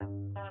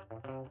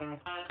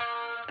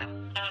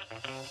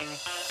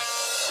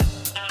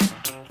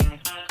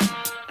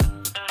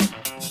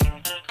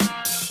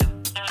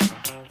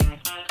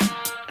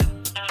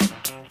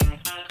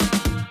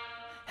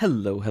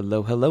Hello,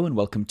 hello, hello, and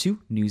welcome to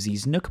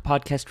Newsy's Nook, a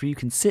podcast where you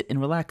can sit and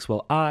relax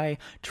while I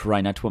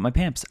try not to wet my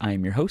pants. I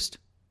am your host,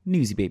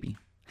 Newsy Baby.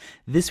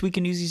 This week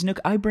in Newsy's Nook,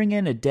 I bring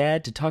in a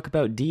dad to talk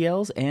about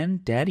DLs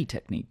and daddy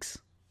techniques.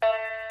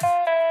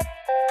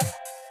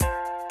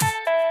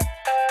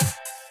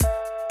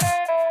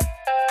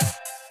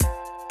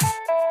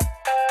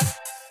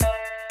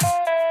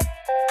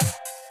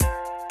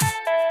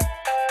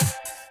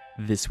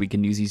 This week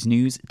in Newsy's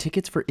News,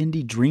 tickets for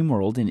Indie Dream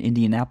World in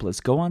Indianapolis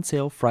go on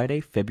sale Friday,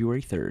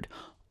 February 3rd.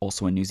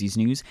 Also in Newsy's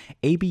News,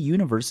 AB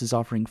Universe is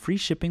offering free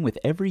shipping with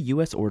every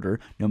U.S.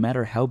 order, no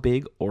matter how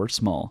big or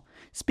small.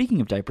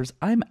 Speaking of diapers,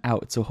 I'm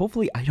out, so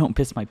hopefully I don't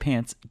piss my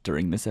pants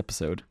during this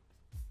episode.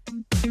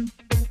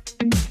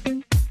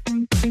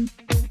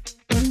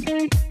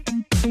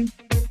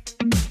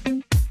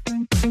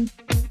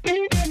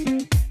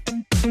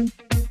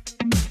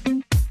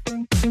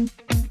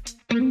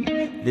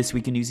 This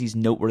week in Newsy's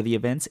noteworthy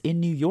events, in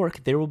New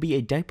York, there will be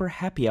a diaper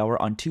happy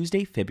hour on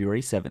Tuesday,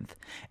 February 7th,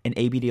 an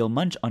ABDL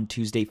Munch on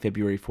Tuesday,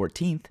 February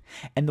 14th,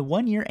 and the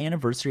one-year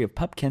anniversary of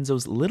Pup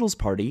Kenzo's Littles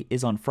Party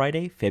is on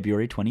Friday,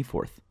 February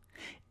 24th.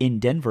 In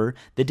Denver,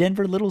 the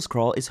Denver Littles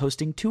Crawl is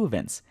hosting two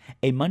events,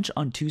 a Munch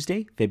on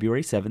Tuesday,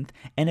 February 7th,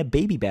 and a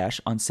Baby Bash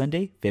on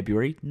Sunday,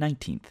 February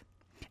 19th.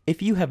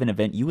 If you have an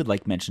event you would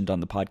like mentioned on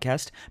the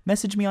podcast,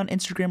 message me on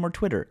Instagram or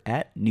Twitter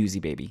at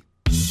NewsyBaby.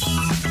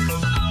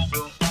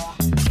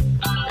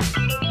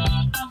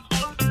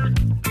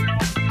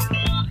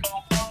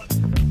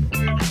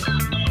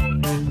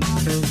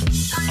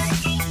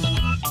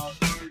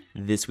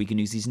 This week in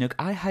Newsy's Nook,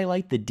 I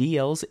highlight the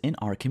DLs in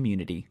our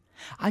community.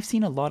 I've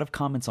seen a lot of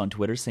comments on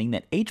Twitter saying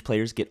that age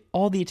players get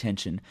all the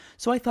attention,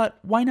 so I thought,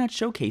 why not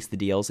showcase the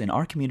DLs in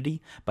our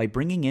community by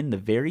bringing in the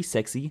very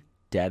sexy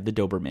Dad the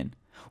Doberman.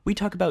 We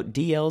talk about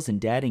DLs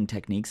and dadding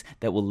techniques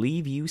that will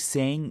leave you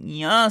saying,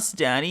 "Yes,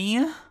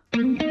 Daddy."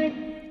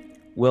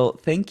 Well,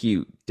 thank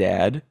you,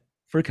 Dad,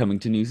 for coming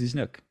to Newsy's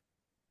Nook.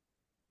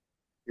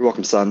 You're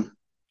welcome, son.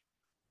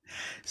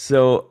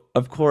 So,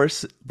 of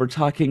course, we're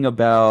talking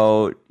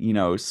about,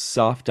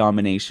 soft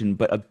domination,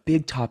 but a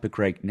big topic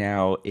right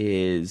now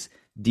is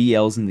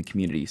DLs in the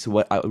community. So,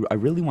 what I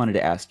really wanted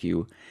to ask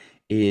you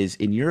is,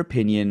 in your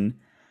opinion,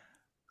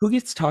 who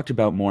gets talked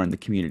about more in the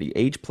community,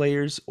 age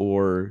players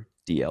or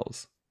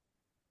DLs?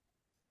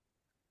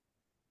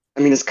 I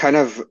mean, it's kind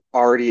of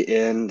already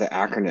in the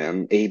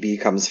acronym. AB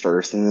comes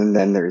first, and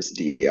then there's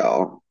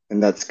DL.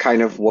 And that's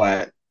kind of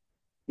what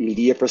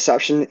media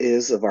perception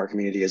is of our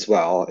community as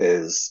well,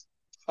 is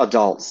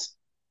adults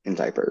in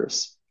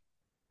diapers.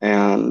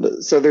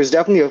 And so there's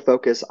definitely a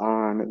focus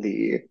on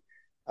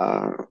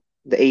uh,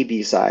 the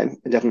AB side.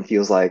 It definitely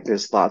feels like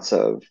there's lots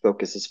of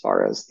focus as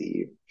far as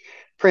the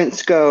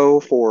prints go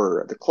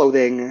for the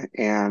clothing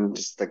and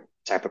just the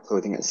type of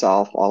clothing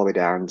itself, all the way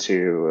down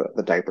to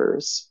the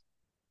diapers.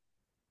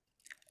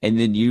 And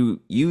then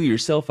you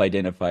yourself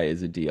identify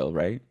as a DL,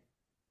 right?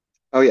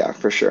 Oh yeah,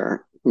 for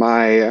sure.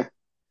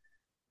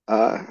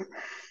 Uh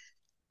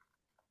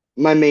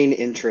my main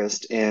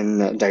interest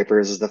in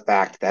diapers is the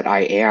fact that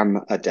I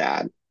am a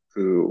dad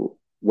who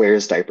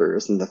wears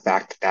diapers, and the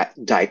fact that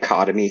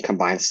dichotomy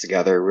combines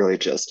together really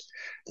just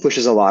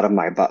pushes a lot of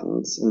my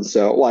buttons. And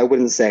so, well, I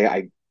wouldn't say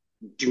I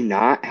do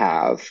not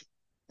have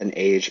an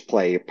age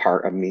play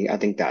part of me. I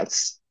think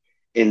that's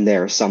in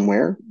there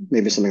somewhere,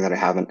 maybe something that I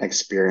haven't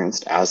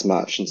experienced as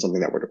much and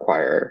something that would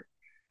require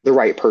the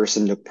right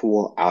person to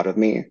pull out of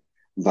me,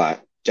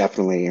 but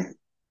definitely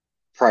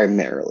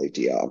primarily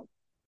DL.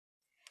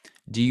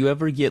 Do you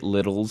ever get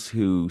littles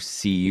who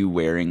see you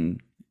wearing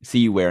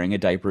a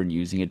diaper and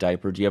using a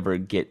diaper? Do you ever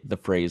get the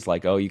phrase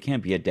like, "Oh, you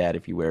can't be a dad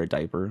if you wear a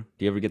diaper"?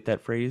 Do you ever get that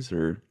phrase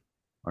or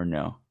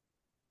no?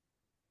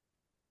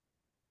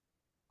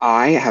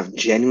 I have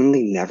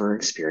genuinely never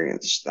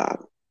experienced that.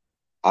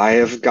 I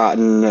have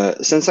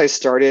gotten, since I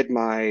started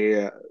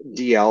my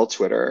DL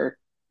Twitter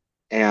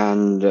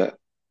and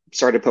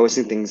started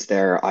posting things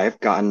there, I've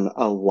gotten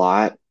a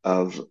lot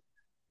of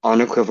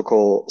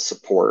unequivocal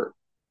support,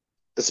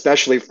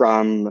 especially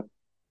from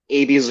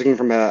ABs looking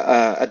from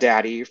a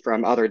daddy,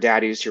 from other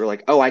daddies who are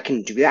like, oh, I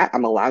can do that.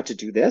 I'm allowed to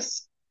do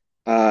this.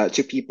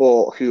 To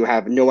people who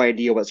have no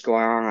idea what's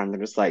going on. They're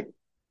just like,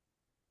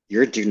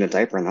 you're a dude in a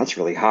diaper and that's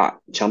really hot.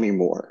 Tell me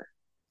more.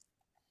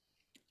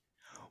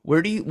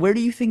 Where do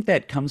you think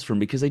that comes from?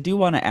 Because I do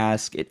want to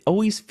ask, it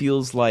always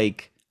feels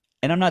like,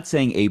 and I'm not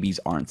saying ABs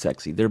aren't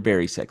sexy. They're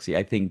very sexy.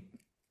 I think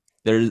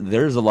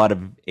there's a lot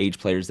of age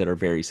players that are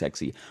very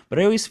sexy, but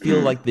I always feel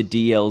like the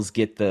DLs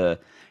get the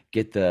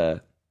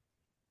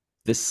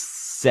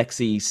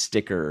sexy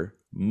sticker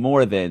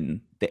more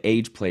than the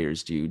age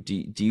players do.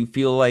 Do you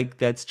feel like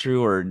that's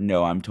true, or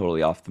no, I'm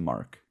totally off the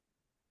mark?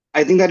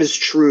 I think that is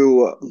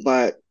true,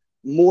 but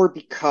more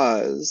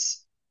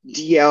because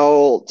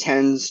DL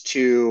tends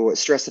to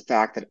stress the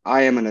fact that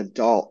I am an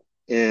adult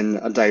in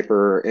a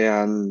diaper,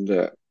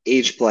 and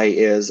age play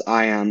is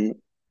I am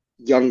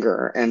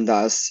younger, and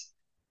thus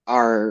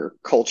our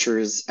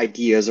culture's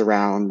ideas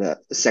around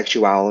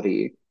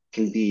sexuality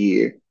can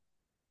be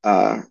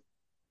uh,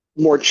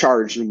 more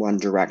charged in one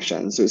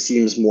direction. So it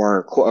seems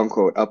more quote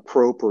unquote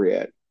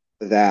appropriate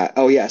that,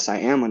 oh, yes, I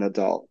am an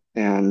adult.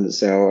 And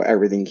so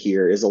everything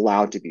here is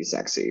allowed to be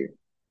sexy.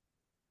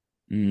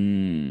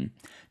 Mm.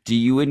 Do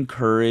you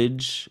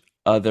encourage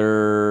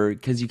other,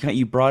 because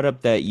you brought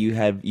up that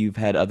you've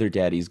had other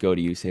daddies go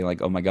to you saying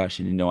like, "Oh my gosh,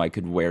 I didn't know I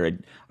could wear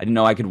it. I didn't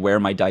know I could wear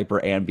my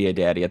diaper and be a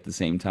daddy at the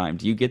same time."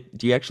 Do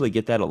you actually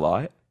get that a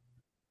lot?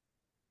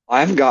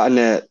 I've gotten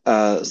it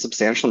a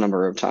substantial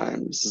number of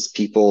times as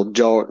people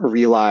don't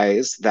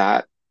realize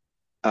that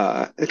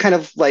kind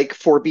of like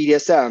for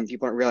BDSM,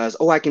 people don't realize,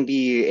 oh, I can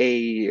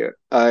be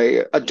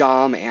a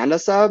dom and a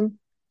sub.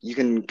 You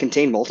can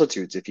contain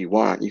multitudes if you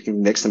want. You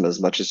can mix them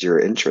as much as you're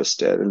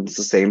interested. And it's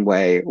the same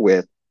way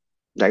with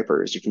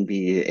diapers. You can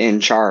be in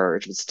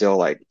charge, but still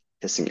like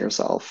pissing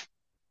yourself.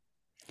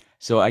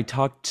 So I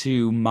talked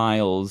to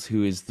Miles,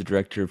 who is the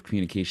director of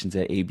communications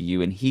at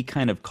ABU, and he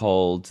kind of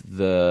called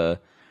the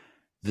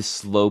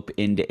slope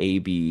into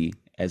AB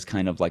as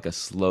kind of like a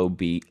slow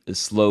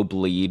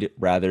bleed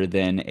rather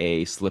than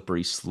a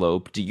slippery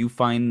slope. Do you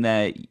find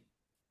that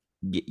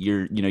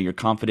you're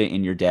confident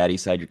in your daddy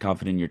side, you're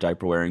confident in your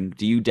diaper wearing?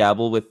 Do you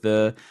dabble with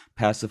the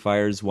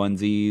pacifiers,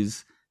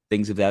 onesies,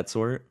 things of that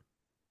sort?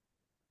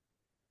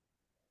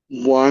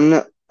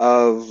 One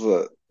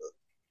of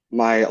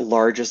my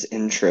largest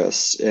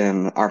interests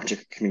in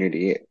Arctic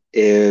community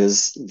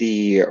is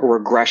the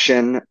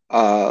regression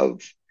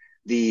of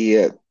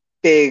the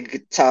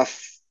big,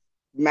 tough,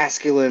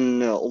 masculine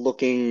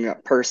looking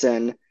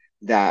person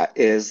that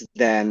is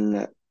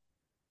then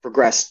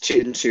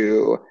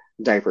into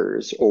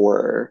diapers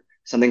or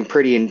something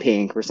pretty in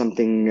pink or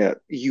something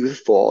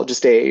youthful,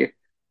 just a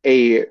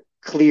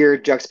clear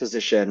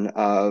juxtaposition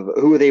of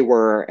who they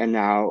were and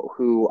now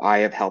who I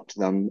have helped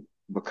them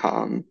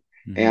become.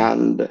 Hmm.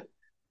 And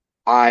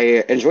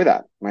I enjoy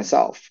that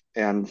myself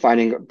and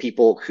finding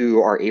people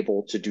who are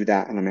able to do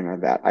that in a manner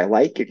that I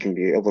like. It can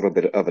be a little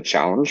bit of a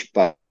challenge,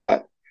 but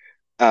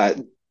uh,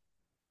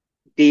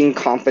 being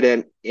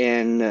confident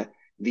in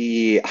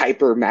the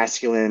hyper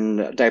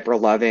masculine, diaper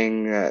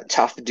loving,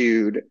 tough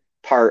dude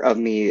part of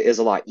me is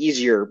a lot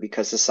easier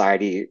because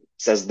society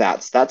says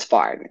that's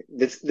fine.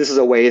 This is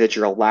a way that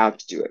you're allowed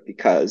to do it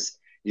because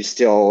you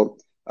still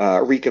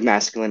reek of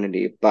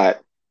masculinity,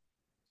 but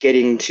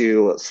getting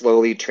to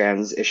slowly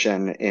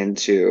transition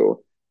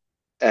into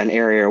an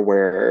area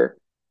where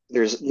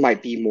there's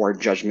might be more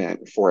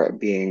judgment for it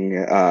being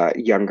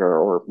younger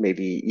or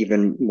maybe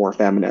even more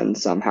feminine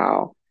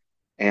somehow.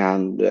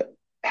 And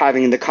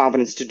having the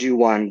confidence to do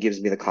one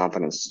gives me the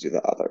confidence to do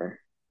the other.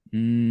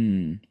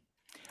 Mm.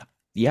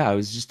 Yeah, I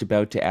was just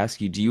about to ask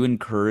you, do you,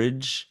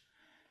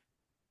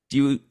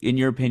 in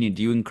your opinion,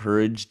 do you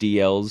encourage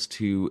DLs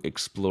to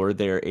explore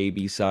their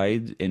AB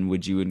side? And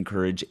would you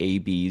encourage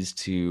ABs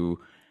to,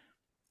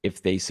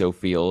 if they so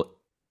feel,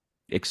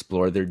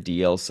 explore their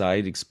DL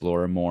side,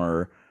 explore a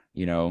more,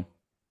 you know,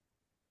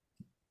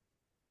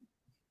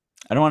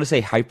 I don't want to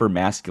say hyper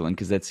masculine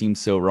because that seems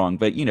so wrong,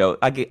 but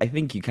I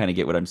think you kind of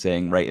get what I'm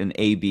saying, right? An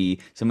AB,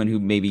 someone who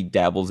maybe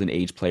dabbles in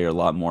age player a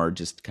lot more,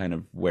 just kind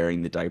of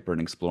wearing the diaper and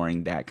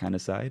exploring that kind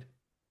of side.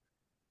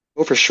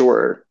 Well, for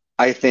sure.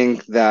 I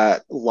think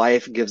that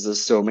life gives us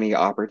so many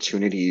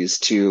opportunities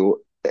to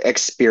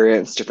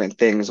experience different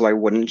things. Why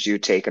wouldn't you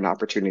take an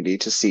opportunity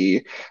to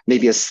see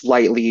maybe a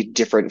slightly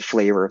different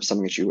flavor of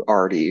something that you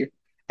already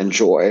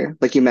enjoy?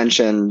 Like you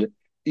mentioned,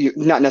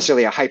 not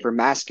necessarily a hyper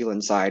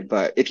masculine side,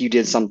 but if you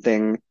did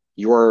something,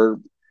 you're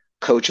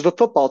coach of a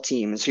football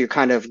team, so you're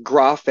kind of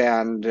gruff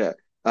and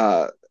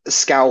uh,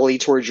 scowly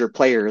towards your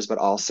players, but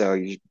also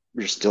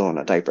you're still in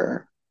a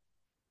diaper.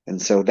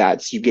 And so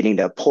that's you getting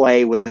to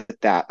play with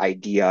that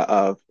idea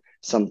of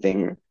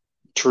something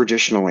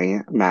traditionally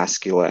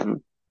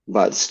masculine,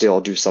 but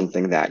still do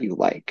something that you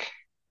like.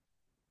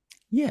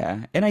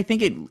 Yeah, and I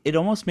think it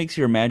almost makes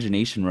your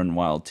imagination run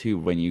wild too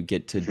when you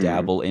get to Hmm.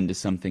 dabble into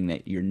something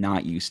that you're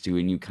not used to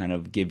and you kind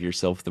of give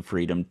yourself the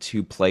freedom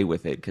to play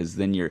with it because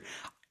then you're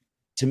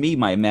to me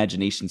my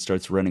imagination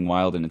starts running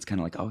wild and it's kind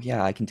of like, "Oh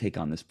yeah, I can take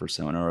on this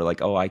persona," or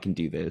like, "Oh, I can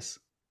do this."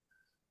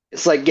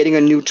 It's like getting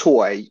a new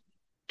toy.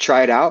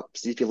 Try it out,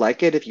 see if you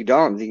like it. If you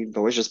don't, you can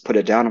always just put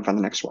it down and find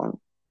the next one.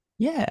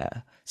 Yeah.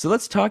 So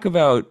let's talk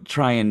about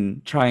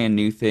trying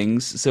new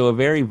things. So a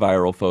very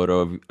viral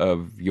photo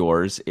of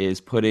yours is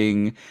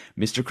putting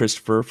Mr.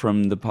 Christopher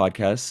from the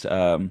podcast.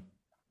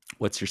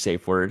 What's your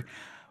safe word?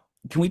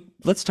 Can we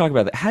let's talk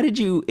about that. How did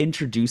you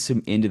introduce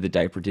him into the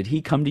diaper? Did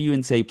he come to you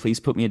and say, "Please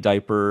put me a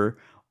diaper,"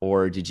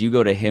 or did you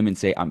go to him and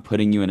say, "I'm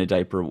putting you in a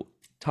diaper"?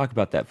 Talk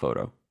about that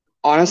photo.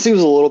 Honestly, it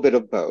was a little bit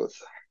of both.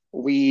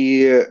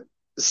 We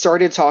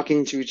started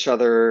talking to each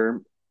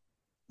other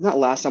not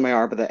last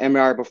MIR, but the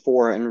MIR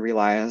before, and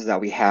realized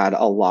that we had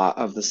a lot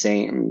of the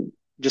same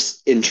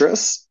just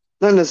interests,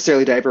 not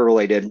necessarily diaper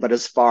related, but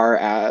as far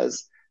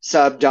as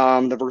sub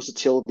dom, the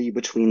versatility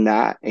between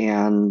that,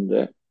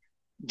 and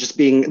just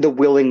being the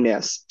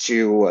willingness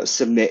to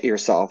submit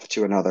yourself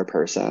to another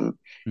person.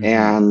 Hmm.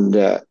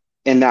 And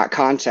in that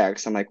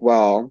context, I'm like,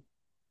 well,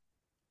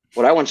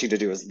 what I want you to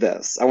do is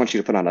this. I want you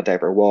to put on a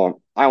diaper.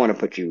 Well, I want to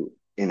put you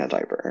in a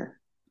diaper.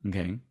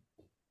 Okay.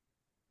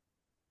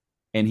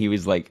 And he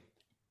was like,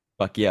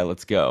 fuck yeah,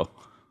 let's go.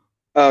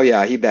 Oh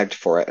yeah, he begged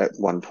for it at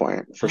one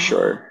point, for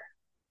sure.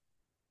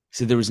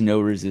 So there was no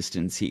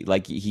resistance.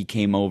 He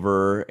came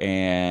over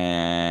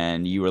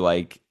and you were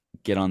like,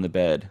 get on the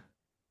bed.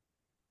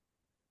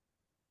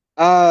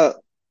 Uh,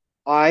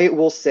 I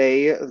will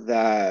say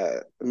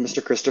that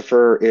Mr.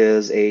 Christopher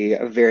is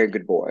a very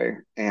good boy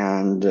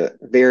and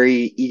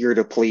very eager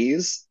to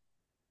please.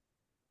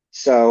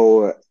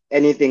 So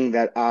anything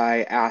that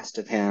I asked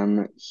of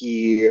him,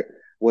 he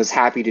was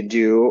happy to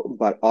do,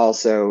 but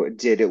also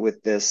did it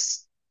with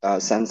this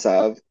sense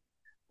of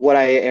what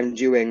I am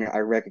doing, I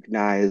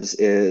recognize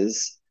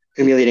is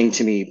humiliating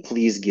to me.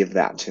 Please give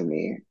that to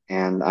me.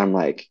 And I'm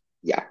like,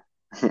 yeah,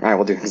 I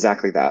will do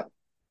exactly that.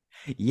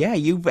 Yeah,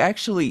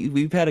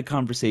 we've had a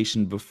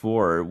conversation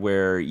before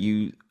where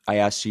I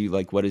asked you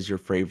like what is your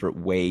favorite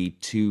way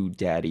to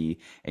daddy?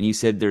 And you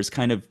said there's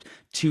kind of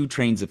two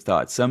trains of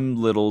thought. Some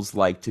littles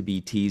like to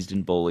be teased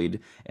and bullied,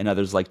 and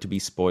others like to be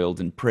spoiled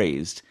and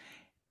praised.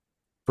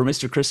 For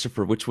Mr.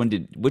 Christopher, which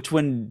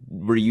one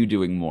were you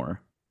doing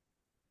more?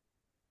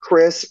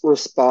 Chris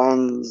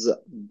responds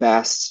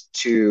best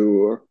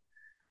to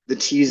the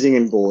teasing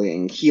and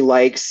bullying. He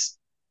likes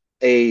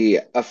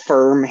a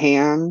firm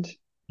hand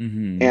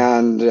Hmm.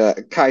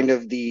 and kind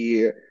of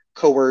the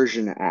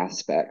coercion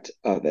aspect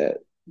of it.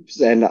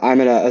 And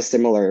I'm in a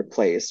similar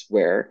place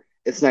where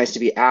it's nice to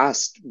be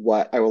asked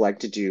what I would like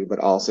to do, but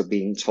also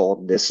being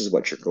told this is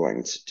what you're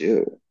going to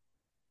do.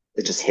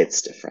 It just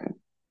hits different.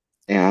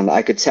 And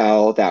I could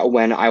tell that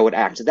when I would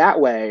act that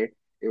way,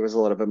 it was a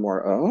little bit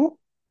more, oh,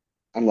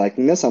 I'm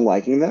liking this, I'm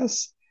liking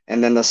this.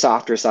 And then the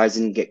softer sides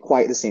didn't get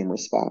quite the same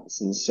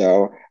response. And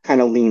so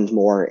kind of leaned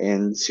more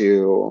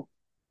into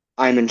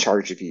I'm in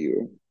charge of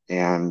you.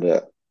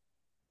 And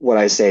what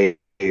I say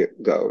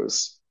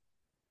goes.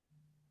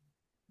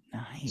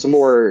 So Nice.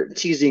 more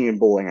teasing and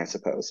bullying, I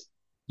suppose.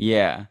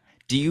 Yeah.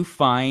 Do you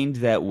find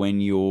that when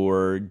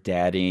you're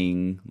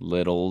dadding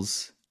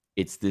littles,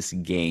 it's this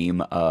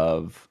game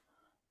of,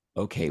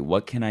 okay,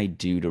 what can I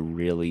do to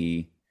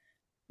really,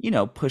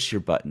 push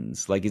your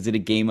buttons? Like, is it a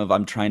game of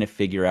I'm trying to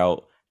figure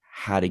out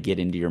how to get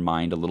into your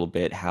mind a little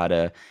bit, how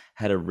to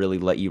really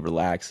let you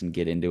relax and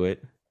get into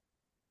it?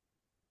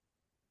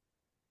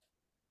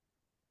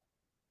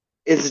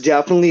 It's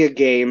definitely a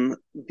game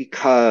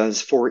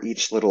because for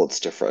each little it's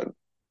different.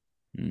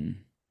 Mm.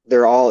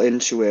 They're all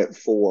into it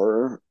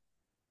for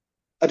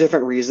a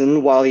different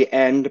reason. While the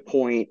end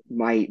point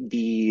might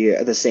be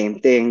the same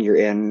thing, you're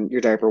in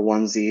your diaper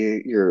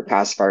onesie, your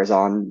pacifier's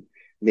on,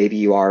 maybe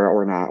you are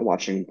or not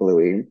watching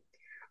Bluey.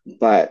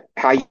 But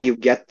how you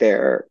get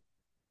there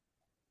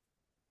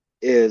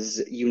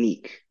is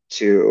unique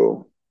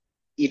to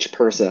each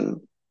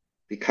person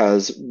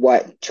because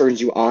what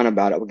turns you on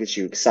about it, what gets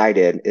you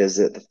excited, is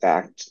it the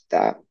fact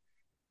that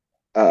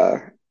uh,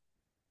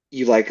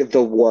 you like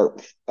the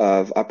warmth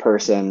of a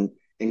person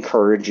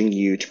encouraging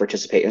you to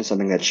participate in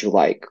something that you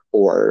like?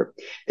 Or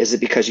is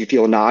it because you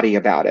feel naughty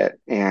about it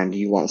and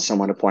you want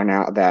someone to point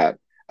out that,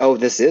 oh,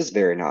 this is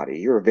very naughty.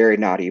 You're a very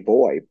naughty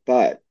boy,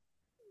 but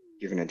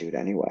you're going to do it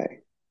anyway.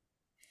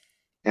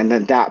 And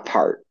then that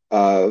part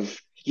of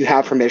you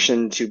have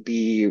permission to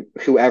be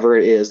whoever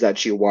it is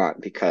that you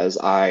want because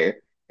I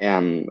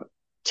am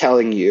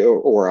telling you,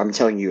 or I'm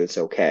telling you it's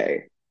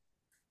okay.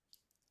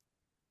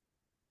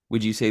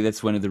 Would you say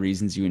that's one of the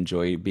reasons you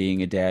enjoy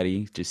being a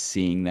daddy? Just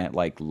seeing that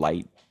like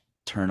light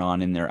turn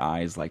on in their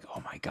eyes, like,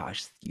 oh my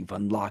gosh, you've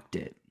unlocked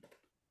it.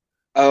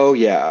 Oh,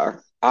 yeah.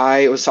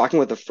 I was talking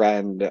with a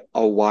friend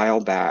a while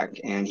back,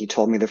 and he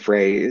told me the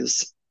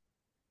phrase,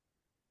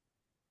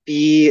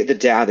 be the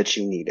dad that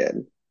you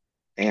needed.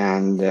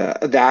 And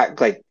that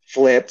like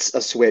flipped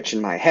a switch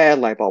in my head,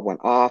 light bulb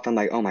went off. I'm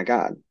like, oh my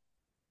God,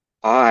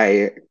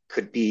 I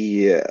could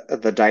be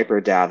the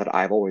diaper dad that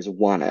I've always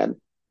wanted.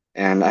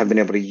 And I've been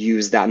able to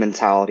use that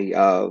mentality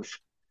of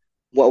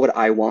what would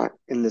I want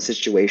in this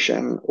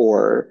situation,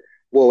 or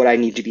what would I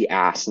need to be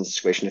asked in the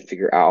situation to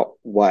figure out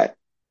what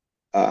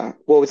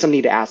would somebody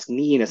need to ask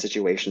me in a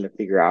situation to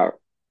figure out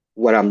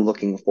what I'm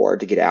looking for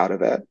to get out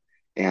of it,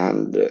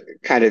 and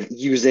kind of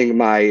using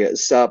my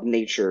sub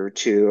nature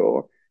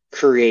to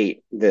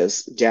create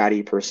this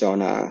daddy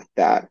persona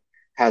that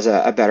has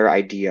a better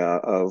idea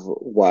of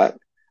what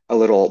a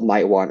little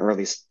might want, or at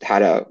least how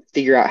to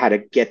figure out how to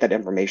get that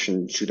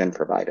information to then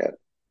provide it.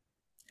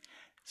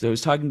 So I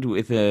was talking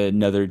with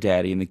another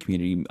daddy in the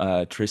community,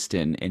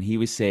 Tristan, and he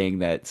was saying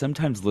that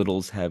sometimes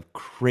littles have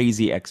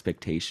crazy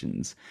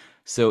expectations.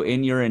 So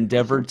in your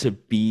endeavor to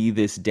be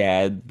this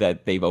dad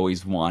that they've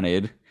always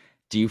wanted,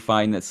 do you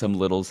find that some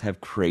littles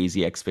have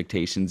crazy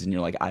expectations and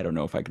you're like, I don't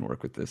know if I can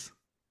work with this?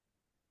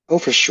 Oh,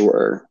 for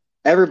sure.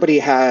 Everybody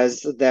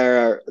has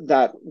their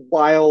that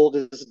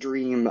wildest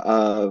dream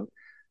of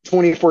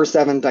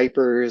 24/7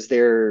 diapers.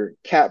 They're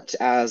kept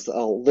as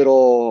a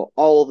little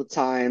all the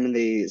time, and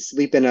they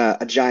sleep in a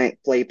giant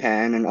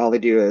playpen, and all they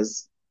do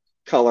is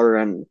color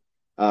and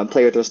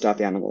play with their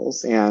stuffed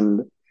animals.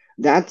 And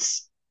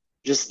that's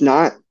just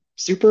not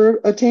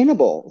super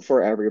attainable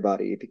for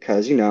everybody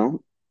because,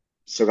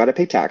 still got to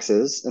pay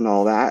taxes and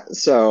all that.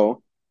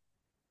 So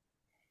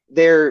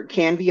there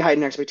can be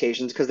heightened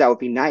expectations because that would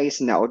be nice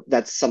and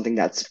that's something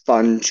that's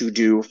fun to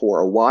do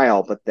for a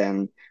while, but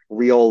then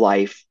real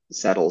life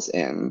settles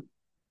in.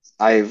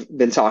 I've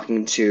been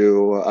talking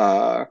to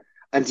a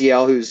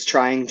DL who's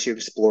trying to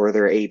explore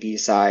their AB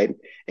side,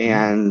 Mm.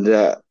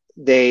 and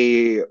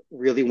they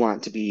really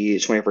want to be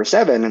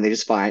 24/7, and they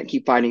just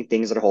keep finding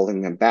things that are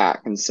holding them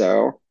back. And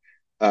so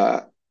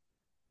uh,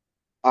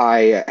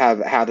 I have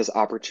had this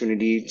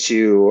opportunity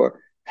to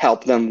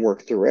help them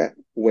work through it,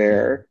 Mm.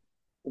 where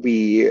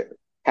we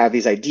have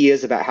these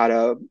ideas about how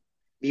to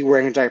be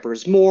wearing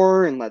diapers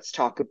more, and let's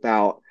talk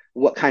about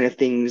what kind of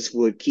things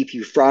would keep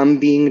you from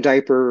being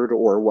diapered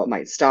or what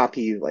might stop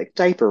you, like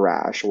diaper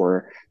rash,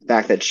 or the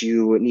fact that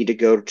you need to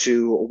go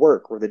to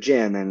work or the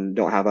gym and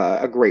don't have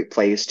a great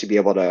place to be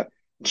able to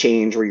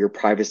change where your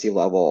privacy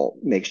level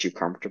makes you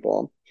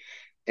comfortable.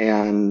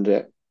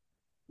 And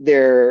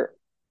there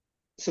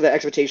so the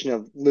expectation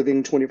of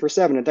living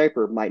 24/7 in a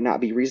diaper might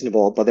not be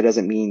reasonable, but that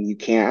doesn't mean you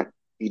can't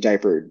be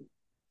diapered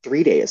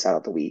 3 days out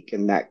of the week,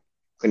 and that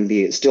can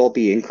be still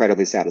be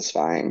incredibly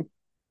satisfying.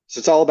 So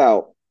it's all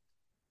about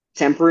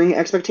tempering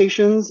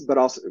expectations, but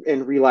also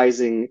and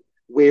realizing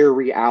where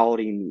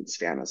reality meets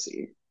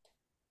fantasy.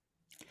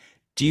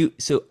 Do you,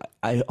 so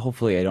I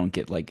hopefully I don't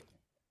get like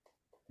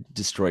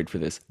destroyed for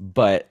this,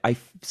 but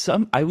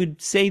I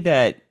would say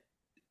that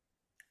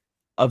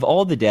of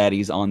all the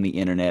daddies on the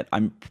internet,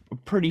 I'm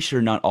pretty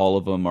sure not all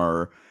of them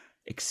are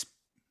ex-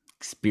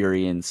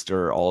 experienced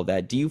or all of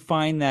that. Do you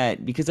find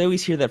that, because I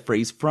always hear that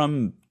phrase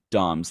from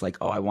Doms, like,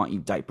 oh, I want you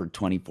diapered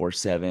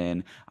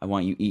 24/7, I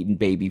want you eating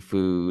baby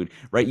food,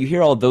 right? You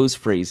hear all those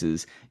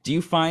phrases. Do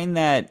you find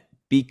that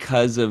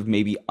because of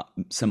maybe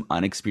some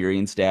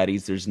unexperienced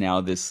daddies, there's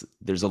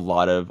a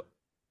lot of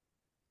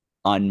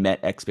unmet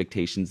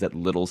expectations that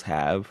littles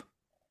have?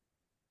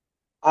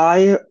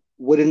 I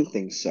wouldn't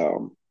think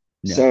so.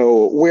 No.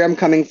 So where I'm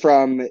coming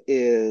from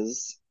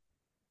is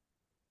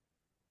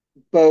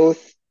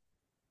both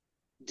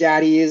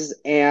daddies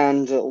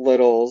and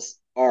littles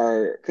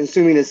are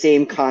consuming the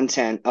same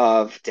content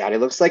of daddy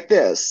looks like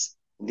this,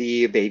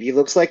 the baby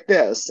looks like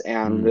this, Mm.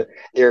 and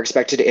they're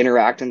expected to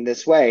interact in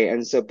this way.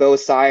 And so both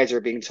sides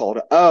are being told,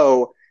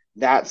 oh,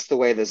 that's the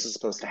way this is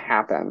supposed to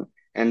happen.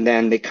 And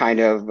then they kind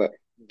of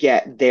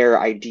get their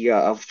idea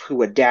of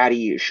who a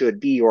daddy should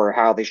be or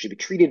how they should be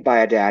treated by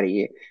a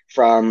daddy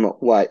from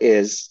what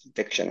is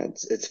fiction.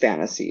 It's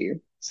fantasy.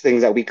 It's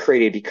things that we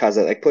created because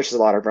it like pushes a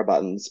lot of our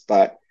buttons,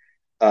 but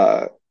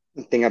the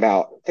thing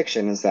about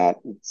fiction is that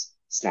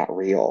it's not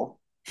real.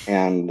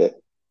 And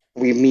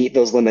we meet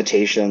those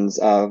limitations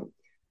of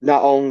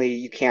not only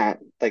you can't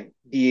like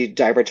be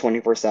diaper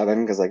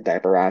 24/7 because like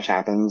diaper rash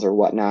happens or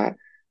whatnot,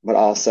 but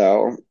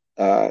also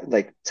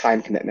like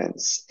time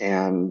commitments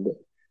and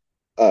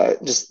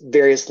just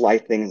various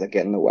life things that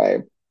get in the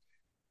way.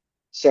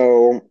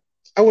 So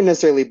I wouldn't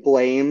necessarily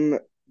blame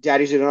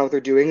daddies who don't know what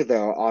they're doing,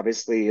 though.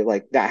 Obviously,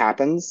 like that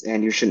happens,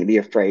 and you shouldn't be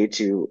afraid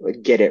to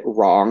like, get it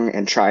wrong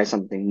and try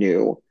something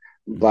new.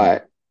 Hmm.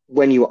 But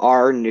when you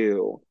are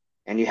new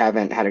and you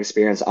haven't had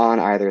experience on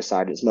either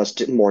side, it's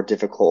much more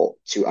difficult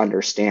to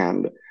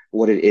understand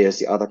what it is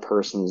the other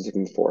person is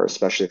looking for,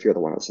 especially if you're the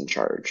one that's in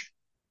charge.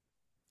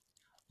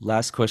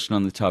 Last question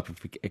on the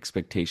topic of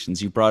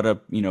expectations. You brought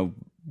up,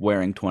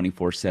 wearing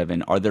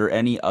 24/7. Are there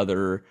any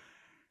other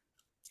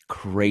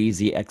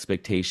crazy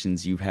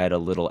expectations you've had a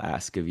little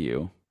ask of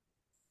you?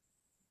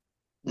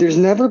 There's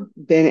never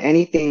been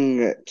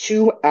anything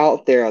too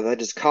out there that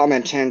just caught my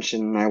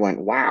attention and I went,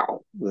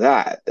 wow,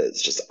 that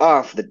is just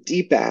off the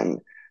deep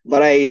end.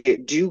 But I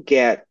do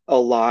get a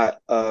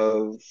lot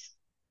of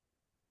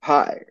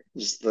hi,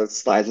 just that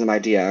slides into my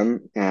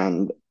DM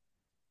and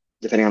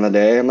depending on the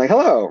day, I'm like,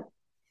 hello.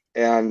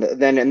 And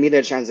then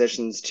immediate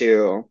transitions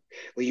to,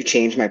 will you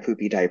change my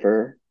poopy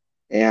diaper?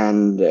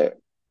 And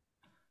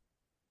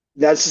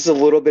that's just a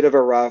little bit of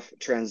a rough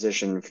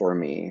transition for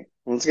me.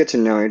 Let's get to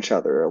know each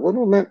other a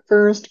little bit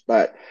first,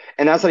 and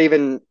that's not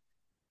even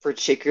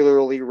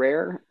particularly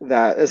rare.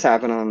 That has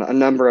happened on a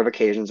number of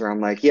occasions where I'm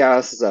like, yeah,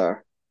 this is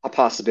a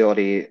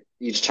possibility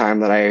each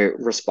time that I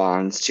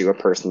respond to a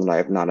person that I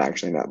have not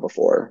actually met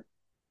before.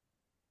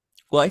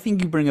 Well, I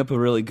think you bring up a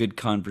really good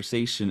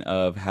conversation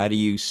of how do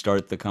you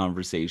start the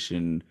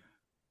conversation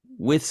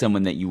with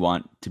someone that you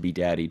want to be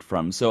daddied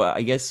from. So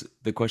I guess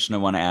the question I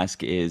want to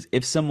ask is,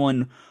 if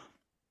someone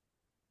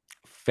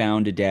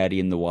found a daddy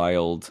in the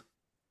wild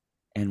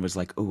and was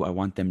like, "Oh, I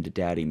want them to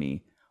daddy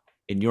me."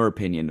 In your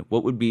opinion,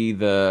 what would be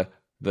the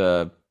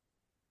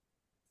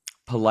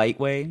polite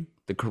way,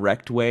 the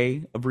correct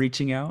way of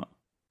reaching out?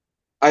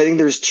 I think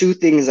there's two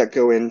things that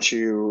go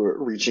into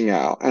reaching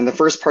out. And the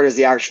first part is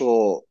the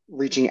actual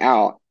reaching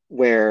out,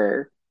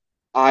 where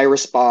I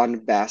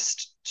respond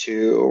best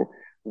to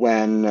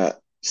when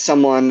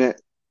someone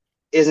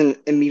isn't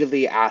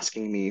immediately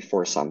asking me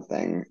for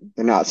something.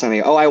 They're not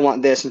saying, "Oh, I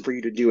want this and for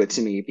you to do it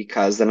to me,"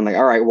 because then I'm like,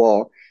 "All right,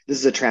 well, this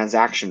is a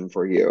transaction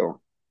for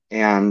you."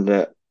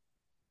 And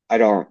I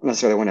don't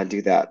necessarily want to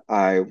do that.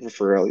 I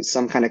prefer at least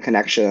some kind of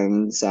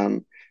connection,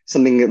 something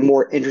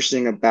more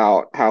interesting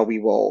about how we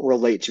will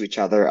relate to each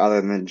other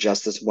than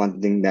just this one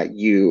thing that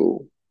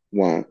you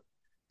want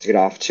to get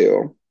off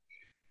to.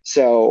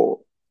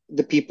 So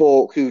the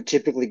people who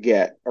typically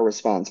get a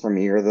response from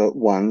me are the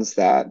ones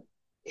that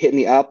hit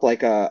me up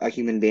like a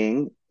human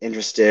being,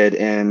 interested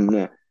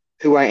in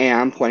who I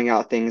am, pointing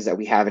out things that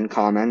we have in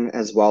common,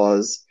 as well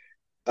as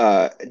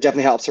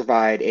definitely helps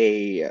provide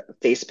a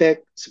face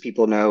pick so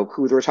people know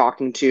who they're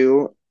talking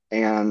to.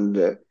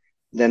 And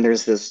then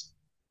there's this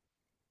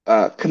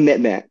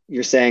commitment.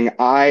 You're saying,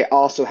 I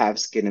also have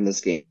skin in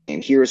this game.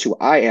 Here's who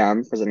I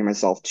am, presenting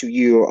myself to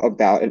you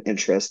about an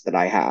interest that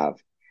I have.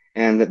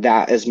 And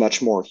that is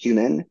much more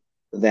human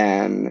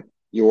than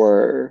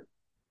your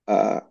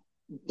uh,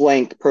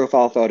 blank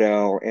profile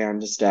photo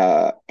and just,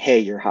 hey,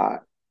 you're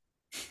hot.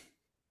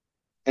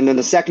 And then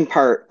the second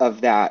part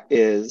of that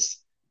is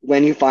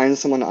when you find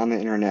someone on the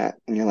internet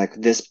and you're like,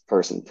 this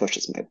person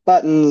pushes my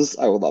buttons.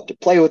 I would love to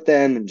play with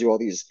them and do all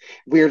these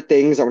weird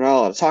things that we're not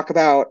allowed to talk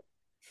about.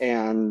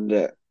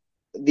 And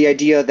the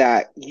idea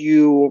that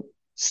you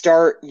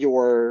start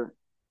your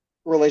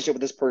relationship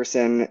with this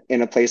person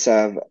in a place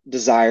of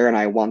desire and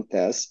I want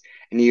this,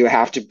 and you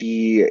have to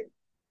be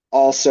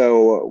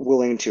also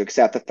willing to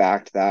accept the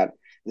fact that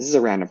this is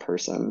a random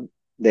person.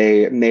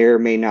 They may or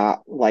may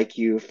not like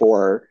you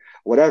for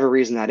whatever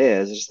reason that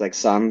is. It's just like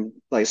some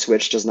like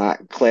switch does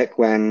not click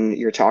when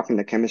you're talking,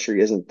 the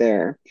chemistry isn't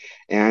there.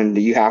 And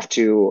you have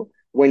to,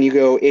 when you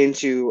go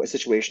into a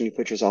situation, you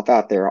put yourself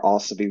out there,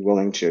 also be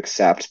willing to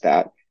accept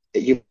that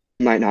you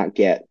might not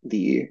get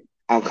the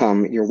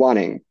outcome you're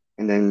wanting.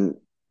 And then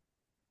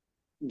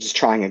just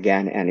trying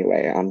again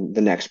anyway on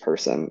the next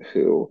person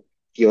who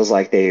feels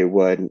like they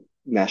would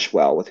mesh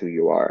well with who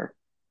you are.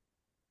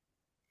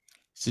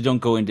 So don't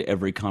go into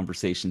every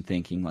conversation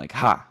thinking like,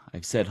 "Ha,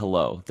 I've said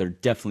hello. They're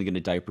definitely going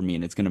to diaper me,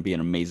 and it's going to be an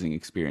amazing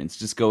experience."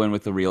 Just go in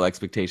with the real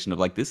expectation of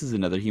like, "This is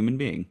another human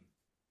being."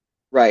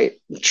 Right.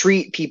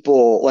 Treat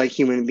people like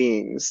human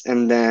beings,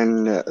 and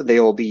then they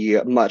will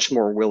be much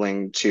more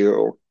willing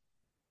to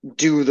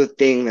do the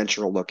thing that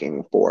you're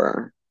looking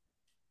for.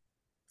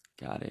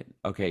 Got it.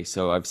 Okay,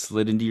 so I've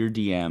slid into your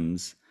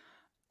DMs.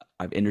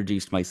 I've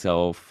introduced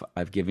myself.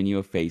 I've given you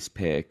a face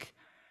pick.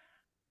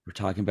 We're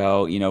talking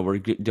about, we're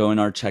doing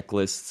our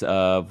checklists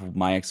of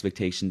my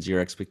expectations, your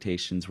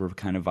expectations. We're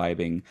kind of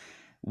vibing.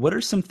 What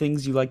are some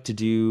things you like to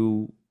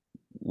do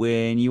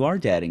when you are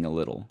dating a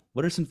little?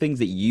 What are some things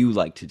that you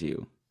like to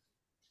do?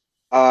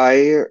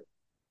 I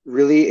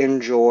really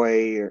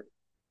enjoy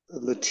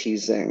the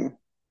teasing.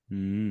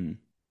 Mm.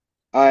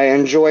 I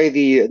enjoy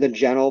the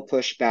gentle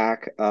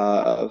pushback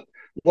of,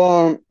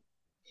 well,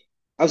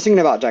 I was thinking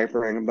about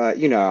diapering, but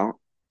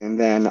and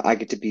then I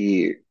get to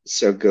be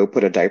so go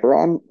put a diaper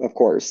on, of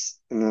course.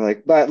 And they're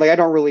like, but like I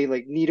don't really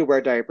like need to wear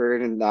a diaper,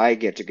 and I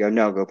get to go,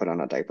 no, go put on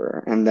a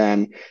diaper. And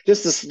then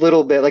just this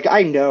little bit, like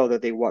I know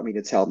that they want me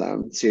to tell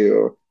them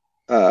to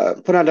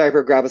put on a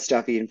diaper, grab a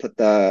stuffy, and put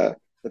the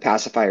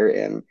pacifier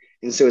in.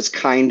 And so it's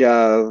kind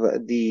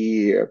of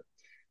the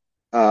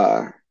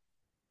uh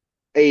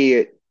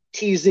a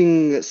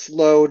teasing,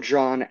 slow,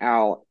 drawn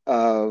out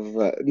of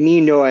me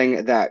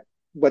knowing that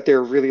what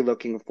they're really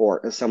looking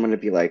for is someone to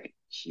be like,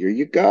 here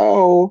you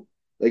go.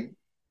 Like,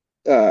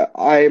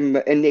 I'm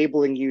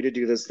enabling you to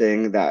do this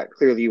thing that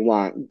clearly you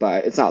want,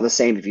 but it's not the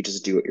same if you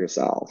just do it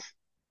yourself.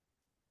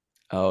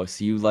 Oh,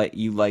 so you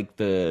like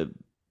the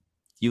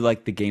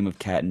game of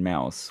cat and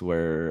mouse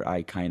where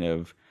I kind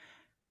of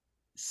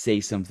say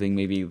something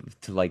maybe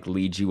to like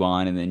lead you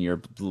on and then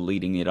you're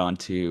leading it on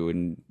too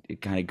and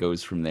it kind of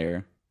goes from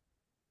there.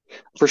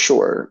 For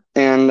sure.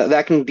 And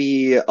that can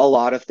be a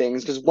lot of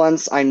things because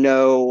once I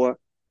know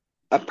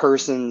a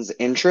person's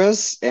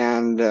interests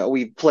and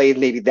we've played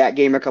maybe that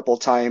game a couple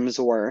times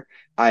or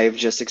I've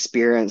just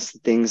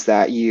experienced things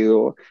that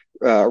you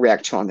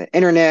react to on the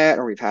internet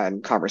or we've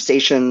had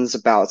conversations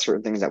about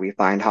certain things that we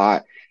find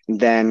hot,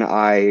 then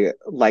I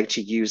like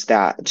to use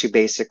that to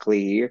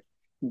basically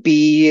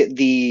be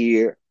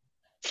the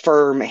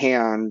firm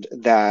hand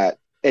that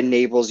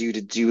enables you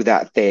to do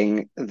that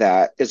thing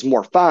that is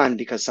more fun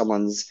because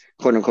someone's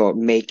quote unquote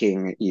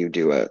making you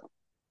do it.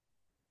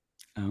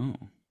 Oh,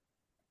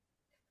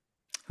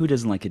 who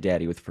doesn't like a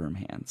daddy with firm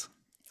hands?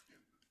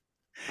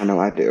 I know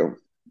I do.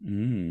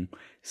 Mm.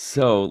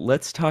 So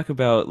let's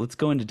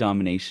go into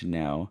domination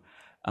now.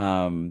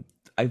 Um,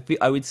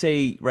 I would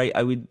say, right,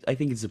 I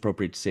think it's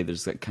appropriate to say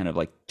there's like kind of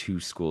like two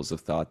schools of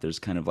thought. There's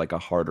kind of like a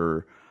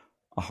hard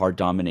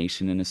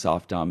domination and a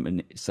soft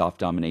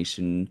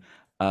domination.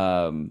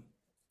 Um,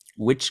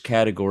 which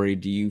category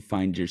do you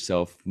find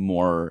yourself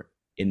more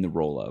in the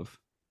role of?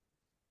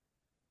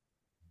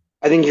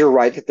 I think you're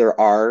right that there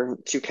are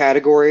two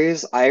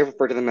categories. I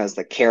refer to them as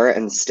the carrot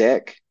and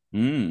stick,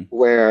 Mm.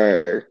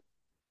 where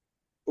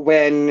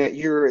when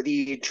you're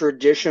the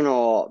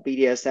traditional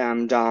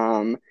BDSM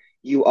dom,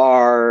 you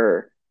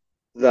are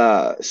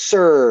the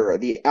sir,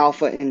 the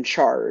alpha in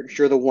charge.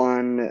 You're the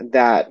one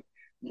that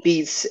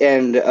beats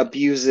and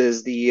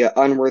abuses the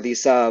unworthy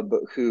sub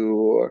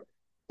who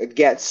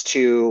gets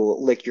to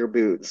lick your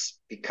boots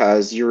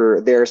because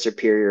you're their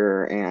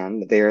superior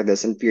and they're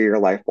this inferior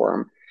life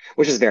form,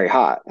 which is very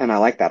hot. And I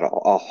like that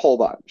a whole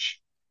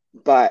bunch.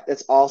 But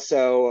it's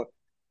also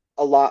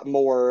a lot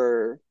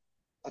more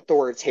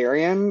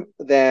authoritarian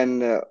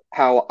than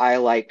how I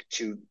like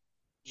to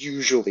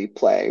usually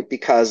play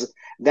because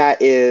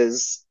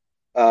that's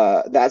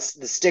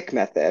the stick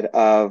method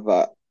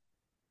of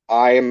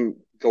I'm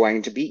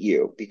going to beat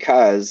you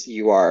because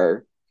you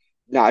are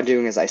not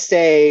doing as I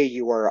say,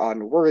 you are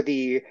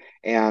unworthy,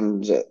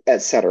 and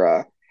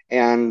etc.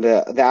 And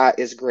that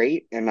is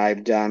great, and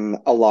I've done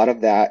a lot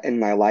of that in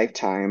my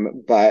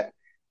lifetime. But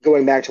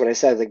going back to what I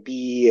said, like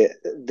be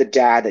the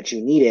dad that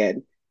you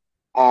needed,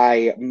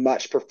 I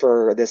much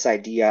prefer this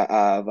idea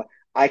of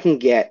I can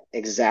get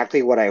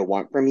exactly what I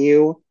want from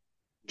you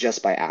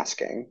just by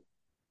asking,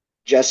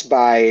 just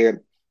by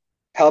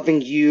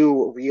helping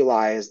you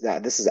realize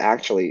that this is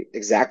actually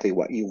exactly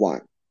what you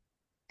want.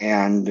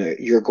 And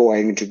you're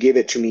going to give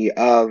it to me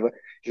of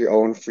your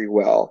own free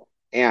will.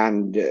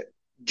 And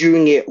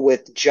doing it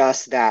with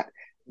just that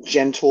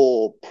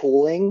gentle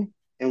pulling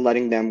and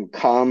letting them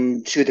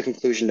come to the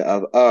conclusion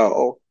of,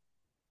 oh,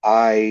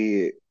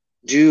 I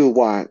do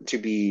want to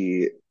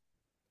be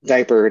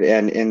diapered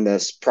and in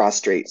this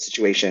prostrate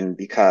situation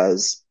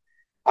because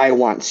I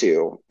want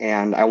to,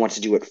 and I want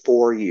to do it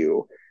for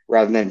you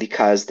rather than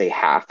because they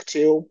have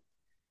to,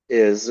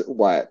 is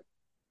what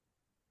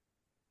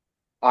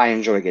I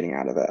enjoy getting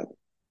out of it.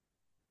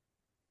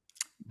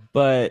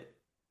 But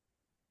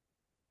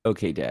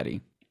okay,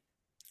 Daddy,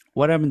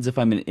 what happens if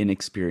I'm an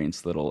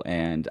inexperienced little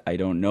and I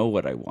don't know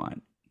what I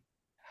want?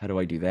 How do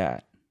I do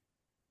that?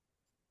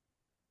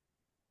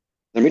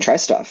 Let me try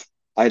stuff.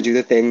 I do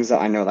the things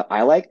that I know that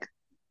I like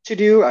to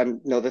do. I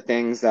know the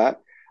things that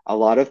a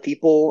lot of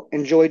people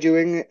enjoy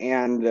doing,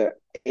 and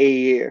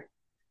a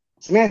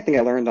something I think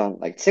I learned on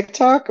like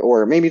TikTok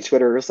or maybe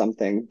Twitter or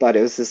something, but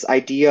it was this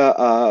idea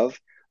of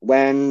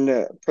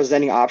when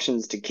presenting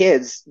options to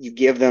kids, you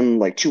give them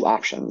like two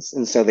options.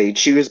 And so they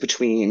choose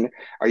between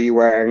are you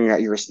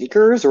wearing your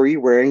sneakers or are you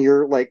wearing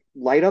your like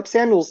light up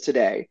sandals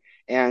today?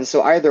 And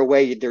so either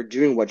way, they're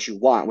doing what you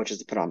want, which is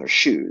to put on their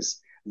shoes.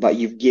 But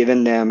you've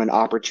given them an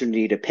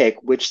opportunity to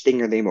pick which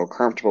thing are they more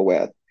comfortable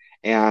with.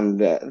 And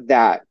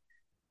that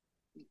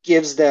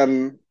gives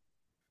them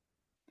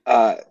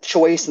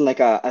choice and like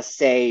a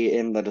say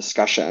in the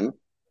discussion.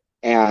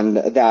 And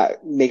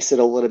that makes it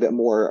a little bit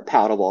more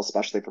palatable,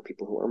 especially for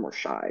people who are more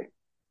shy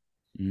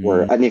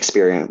or Mm.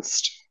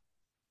 inexperienced.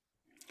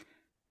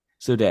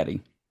 So,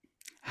 Daddy,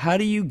 how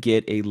do you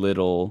get a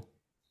little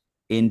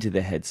into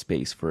the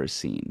headspace for a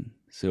scene?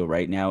 So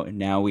right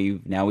now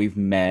we've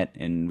met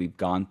and we've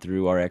gone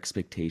through our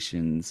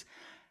expectations.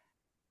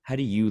 How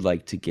do you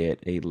like to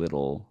get a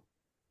little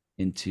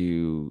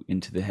into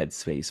the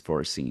headspace for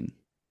a scene?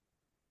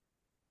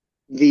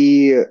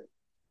 The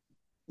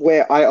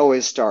way I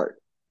always start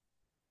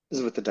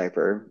is with the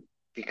diaper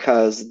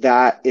because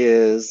that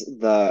is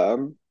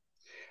the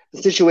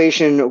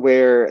situation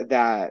where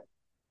that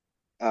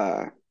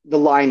the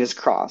line is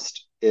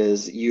crossed.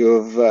 Is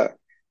you've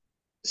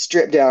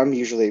stripped down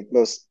usually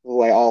most of the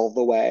way all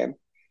the way,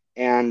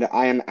 and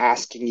I am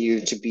asking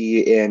you to be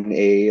in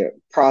a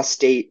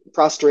prostrate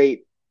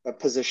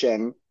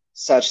position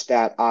such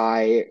that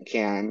I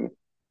can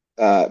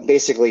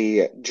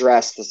basically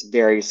dress this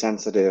very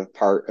sensitive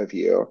part of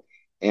you.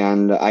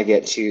 And I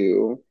get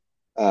to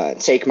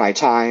take my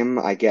time.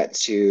 I get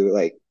to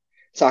like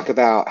talk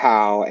about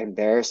how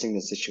embarrassing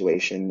the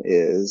situation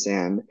is.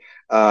 And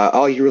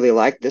oh, you really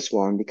like this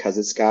one because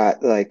it's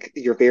got like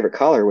your favorite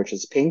color, which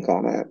is pink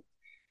on it.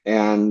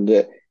 And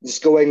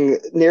just going,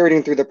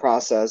 narrating through the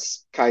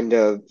process, kind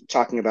of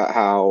talking about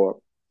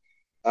how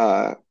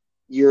uh,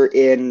 you're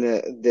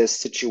in this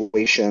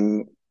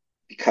situation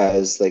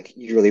because like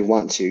you really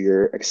want to,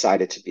 you're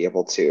excited to be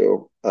able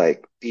to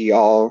like be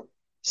all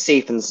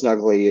safe and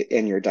snugly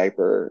in your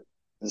diaper.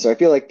 And so I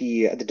feel like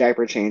the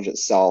diaper change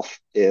itself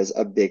is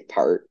a big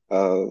part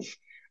of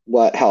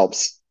what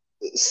helps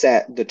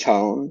set the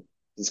tone.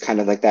 It's kind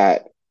of like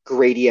that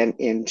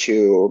gradient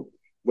into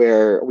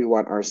where we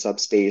want our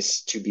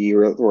subspace to be,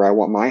 or where I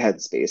want my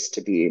headspace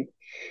to be.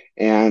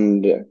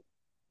 And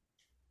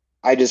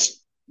I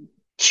just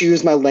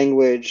choose my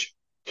language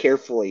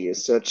carefully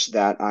such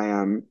that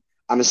I'm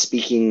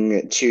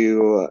speaking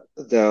to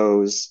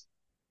those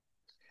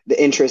the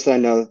interests that I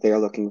know that they're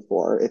looking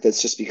for. If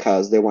it's just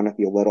because they want to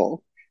feel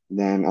little,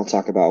 then I'll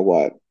talk about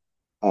what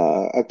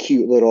a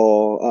cute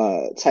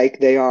little tyke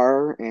they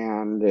are,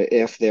 and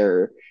if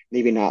they're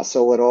maybe not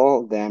so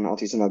little, then I'll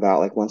teach them about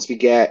like once we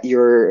get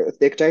your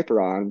thick diaper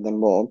on, then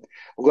we'll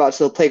go out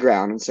to the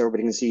playground, and so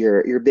everybody can see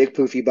your big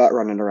poofy butt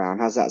running around.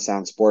 How's that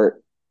sound,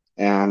 sport?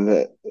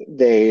 And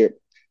they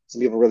some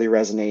people really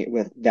resonate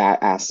with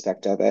that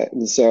aspect of it,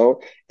 and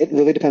so it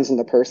really depends on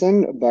the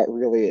person, but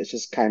really it's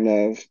just kind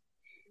of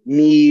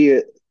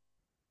me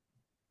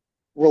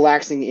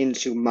relaxing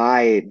into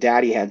my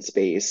daddy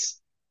headspace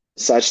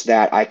such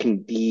that I can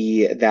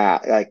be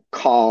that like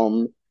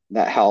calm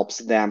that helps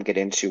them get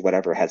into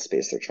whatever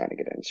headspace they're trying to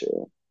get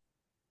into.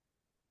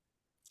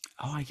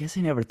 Oh, I guess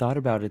I never thought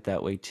about it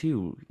that way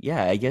too.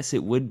 Yeah, I guess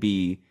it would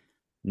be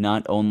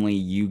not only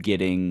you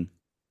getting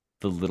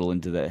the little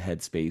into the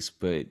headspace,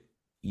 but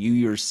you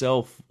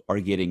yourself are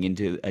getting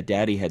into a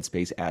daddy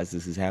headspace as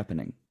this is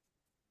happening.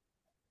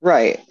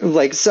 Right.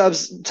 Like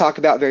subs talk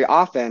about very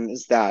often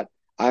is that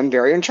I'm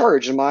very in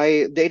charge in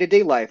my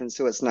day-to-day life. And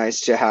so it's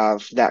nice to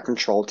have that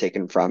control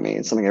taken from me.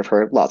 It's something I've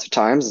heard lots of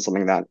times. It's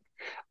something that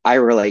I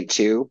relate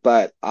to,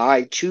 but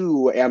I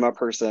too am a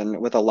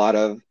person with a lot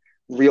of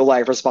real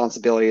life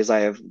responsibilities.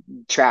 I have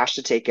trash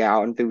to take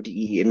out and food to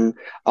eat and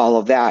all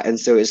of that. And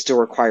so it still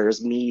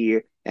requires me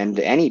and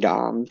any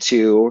Dom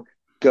to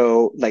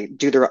go like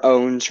do their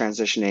own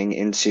transitioning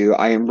into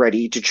I am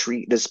ready to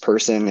treat this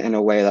person in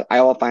a way that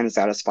I will find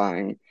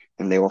satisfying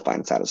and they will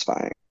find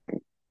satisfying.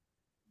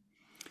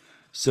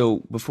 So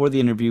before the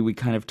interview, we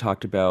kind of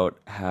talked about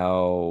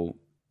how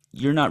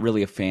you're not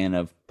really a fan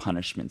of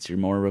punishments. You're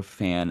more of a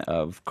fan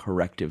of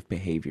corrective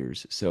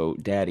behaviors. So,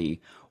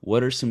 Daddy,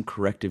 what are some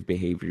corrective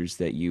behaviors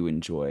that you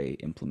enjoy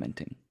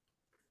implementing?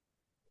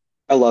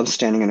 I love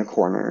standing in a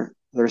corner.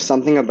 There's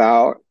something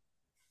about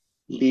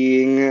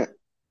being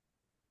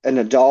an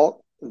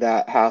adult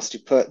that has to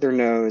put their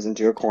nose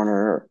into a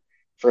corner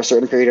for a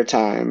certain period of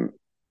time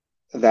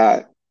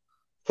that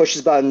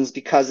pushes buttons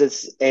because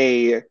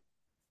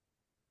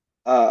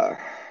uh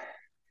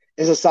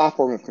is a soft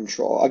form of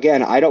control.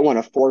 Again, I don't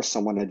want to force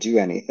someone to do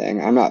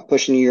anything. I'm not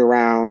pushing you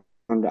around.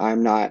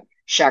 I'm not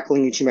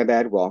shackling you to my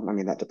bed. Well, I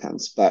mean that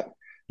depends, but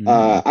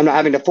Mm. I'm not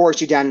having to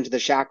force you down into the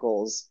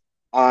shackles.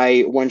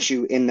 I want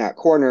you in that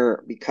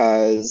corner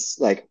because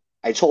like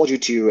I told you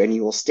to, and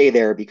you will stay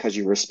there because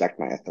you respect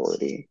my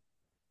authority.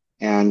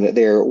 And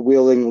they're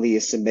willingly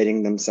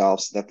submitting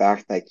themselves to the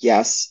fact that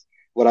yes,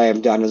 what I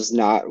have done is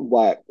not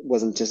what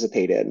was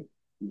anticipated,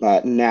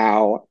 but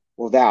now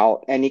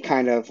without any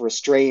kind of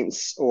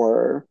restraints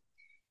or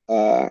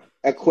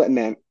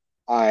equipment,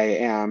 I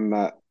am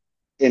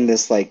in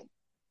this like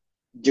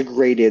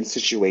degraded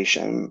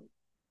situation.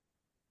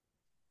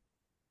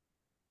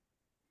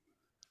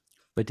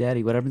 But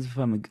Daddy, what happens if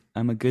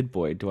I'm a good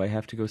boy? Do I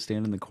have to go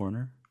stand in the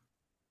corner?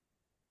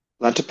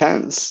 That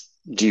depends.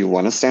 Do you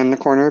want to stand in the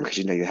corner because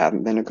you know you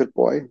haven't been a good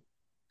boy?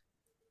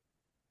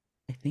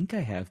 I think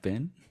I have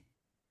been.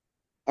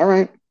 All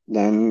right,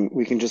 then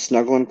we can just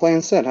snuggle and play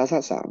instead. How's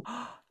that sound?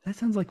 That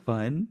sounds like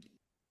fun.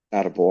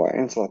 Attaboy.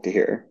 That's a lot to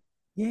hear.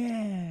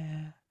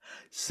 Yeah.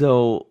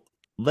 So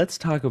let's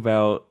talk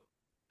about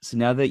so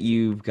now that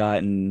you've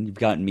gotten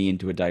me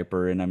into a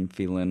diaper and I'm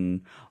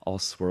feeling all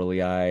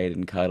swirly eyed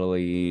and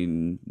cuddly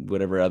and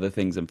whatever other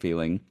things I'm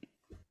feeling,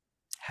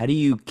 how do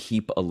you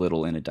keep a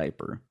little in a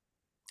diaper?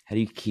 How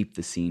do you keep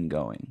the scene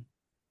going?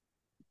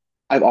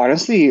 I've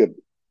honestly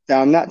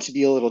found that to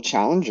be a little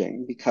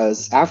challenging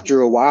because Mhm.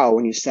 after a while,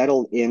 when you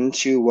settle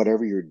into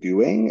whatever you're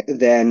doing,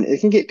 then it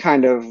can get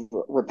kind of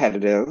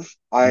repetitive.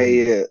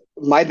 Mhm.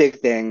 My big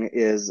thing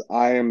is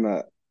I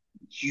am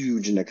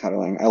huge into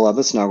cuddling. I love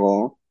a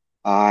snuggle.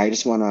 I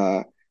just want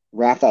to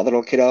wrap that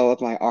little kiddo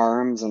with my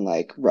arms and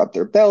like rub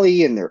their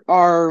belly and their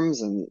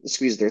arms and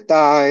squeeze their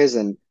thighs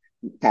and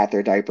pat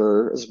their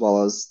diaper as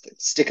well as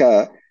stick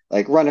a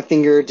like run a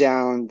finger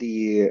down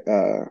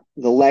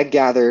the leg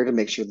gather to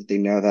make sure that they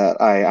know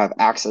that I have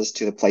access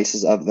to the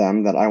places of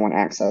them that I want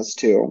access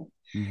to.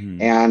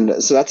 Mhm.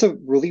 And so that's a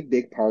really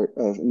big part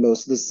of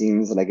most of the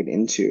scenes that I get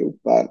into,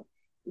 but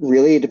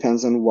really it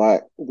depends on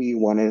what we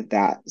wanted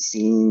that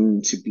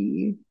scene to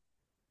be.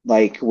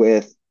 Like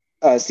with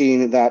a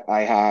scene that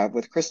I have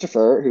with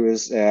Christopher, who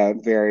is a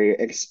very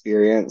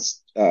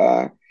experienced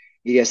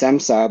ESM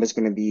sub, is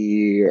going to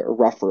be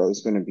rougher.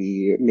 Is going to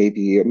be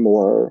maybe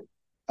more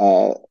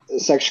uh,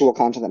 sexual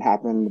content that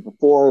happened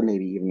before,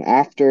 maybe even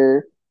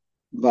after.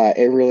 But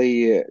it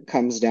really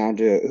comes down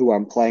to who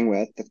I'm playing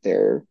with. If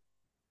they're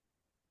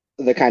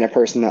the kind of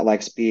person that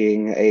likes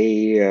being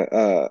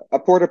a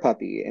porta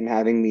puppy and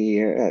having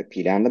me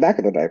pee down the back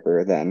of the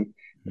diaper, then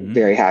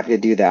Mhm. very happy to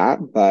do that.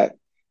 But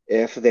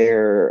if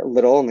they're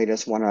little and they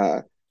just want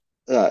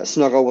to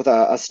snuggle with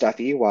a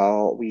stuffy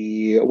while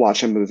we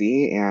watch a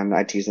movie and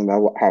I tease them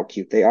about how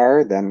cute they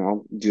are, then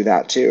I'll do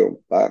that too.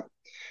 But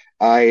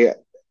I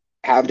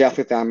have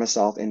definitely found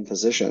myself in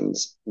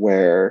positions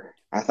where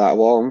I thought,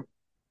 well,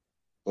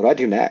 what do I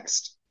do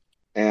next?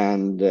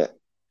 And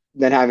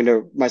then having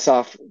to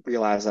myself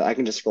realize that I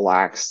can just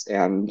relax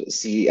and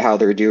see how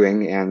they're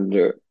doing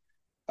and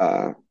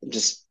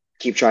just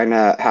keep trying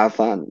to have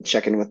fun,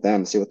 check in with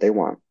them, see what they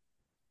want.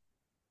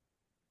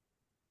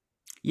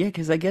 Yeah,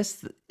 because I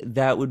guess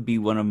that would be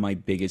one of my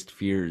biggest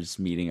fears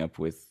meeting up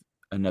with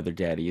another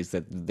daddy is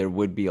that there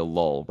would be a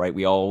lull, right?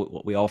 We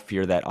all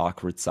fear that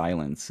awkward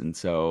silence, and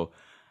so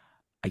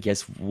I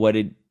guess what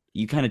it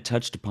you kind of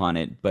touched upon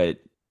it, but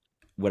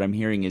what I'm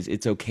hearing is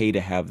it's okay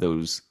to have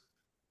those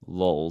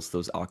lulls,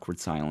 those awkward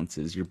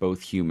silences. You're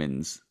both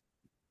humans.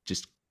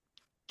 Just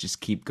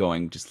just keep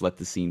going. Just let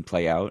the scene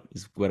play out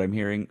is what I'm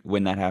hearing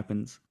when that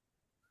happens.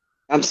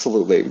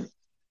 Absolutely.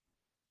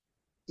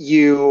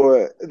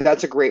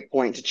 That's a great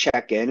point to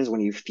check in is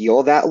when you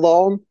feel that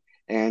lull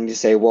and you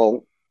say,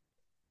 well,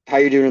 how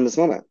are you doing in this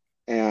moment?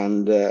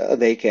 And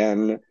they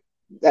can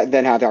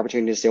then have the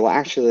opportunity to say, well,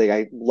 actually,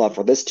 I love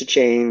for this to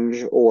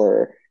change,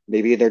 or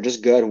maybe they're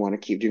just good and want to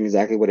keep doing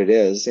exactly what it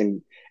is.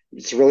 And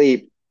it's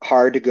really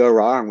hard to go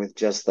wrong with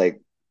just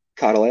like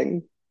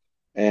cuddling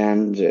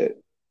and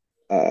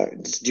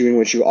just doing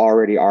what you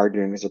already are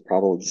doing because they're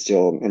probably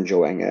still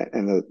enjoying it,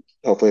 and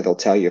hopefully they'll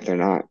tell you if they're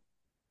not.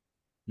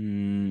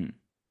 Mm,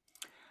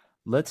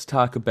 let's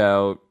talk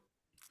about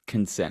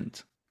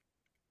consent.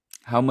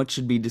 How much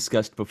should be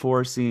discussed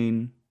before a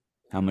scene?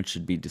 How much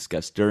should be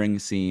discussed during a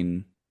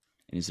scene?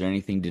 And is there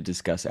anything to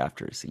discuss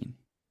after a scene?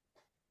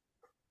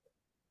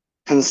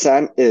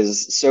 Consent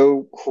is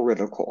so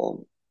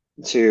critical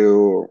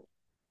to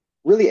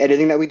really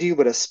anything that we do,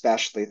 but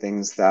especially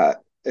things that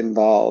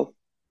involve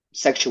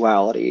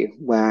sexuality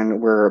when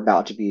we're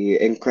about to be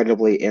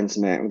incredibly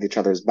intimate with each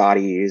other's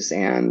bodies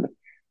and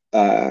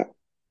uh,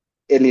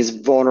 in these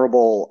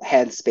vulnerable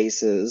head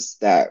spaces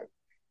that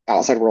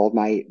outside world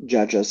might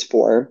judge us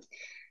for.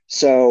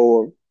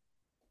 So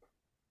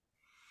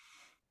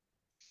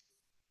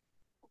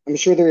I'm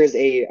sure there is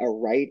a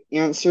right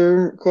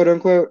answer, quote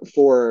unquote,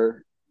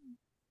 for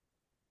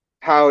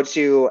how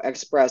to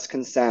express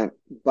consent.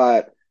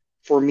 But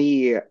for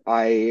me,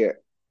 I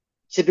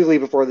typically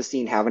before the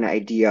scene have an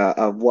idea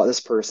of what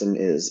this person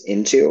is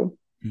into.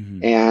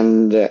 Mm-hmm.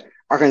 And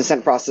our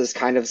consent process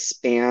kind of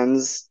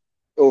spans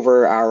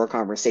over our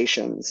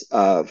conversations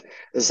of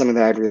this is something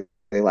that I'd really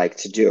like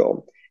to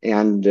do.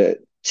 And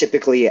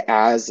typically,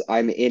 as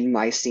I'm in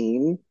my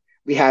scene,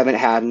 we haven't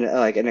had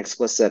like an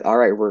explicit, all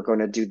right, we're going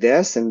to do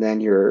this. And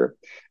then your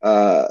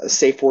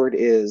safe word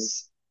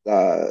is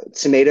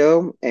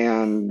tomato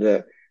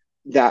and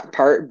that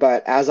part.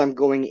 But as I'm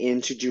going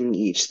into doing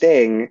each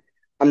thing,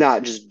 I'm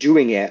not just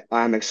doing it,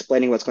 I'm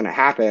explaining what's going to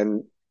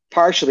happen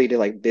partially to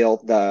like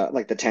build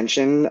the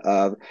tension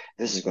of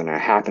this is going to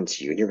happen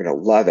to you and you're going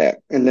to love it,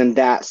 and then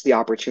that's the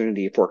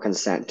opportunity for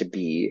consent to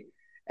be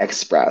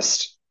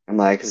expressed. I'm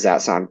like, does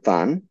that sound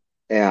fun?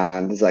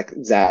 And it's like,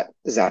 is that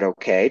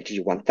okay? Do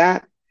you want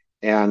that?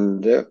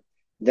 And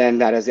then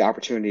that is the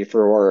opportunity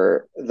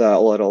for the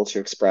little to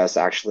express,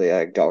 actually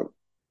I don't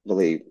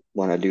really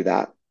want to do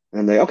that,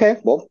 and they, okay,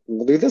 well,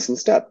 we'll do this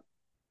instead.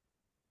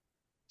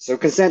 So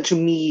consent to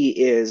me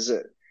is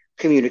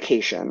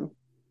communication.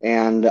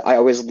 And I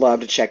always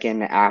love to check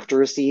in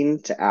after a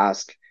scene to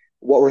ask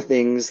what were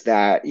things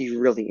that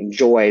you really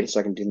enjoyed so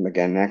I can do them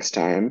again next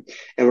time.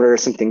 And what are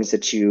some things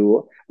that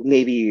you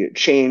maybe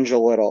change a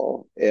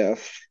little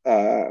if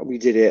we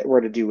did it,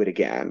 were to do it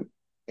again.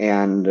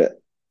 And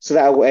so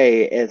that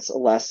way it's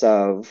less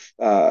of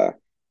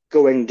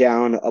going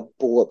down a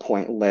bullet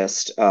point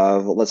list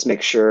of let's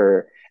make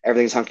sure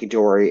everything's hunky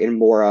dory and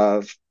more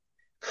of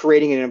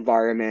creating an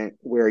environment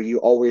where you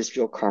always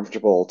feel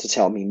comfortable to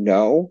tell me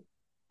no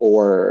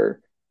or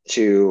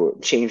to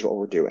change what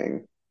we're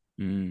doing.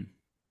 Mm.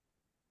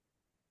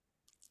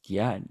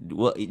 Yeah,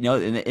 well,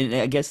 and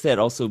I guess that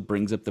also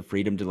brings up the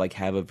freedom to like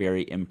have a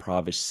very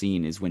improvised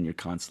scene is when you're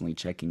constantly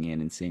checking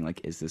in and seeing like,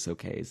 is this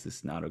okay? Is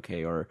this not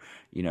okay? Or,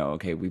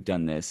 okay, we've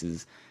done this. You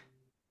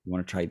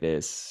want to try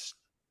this?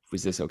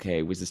 Was this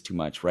okay? Was this too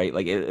much? Right?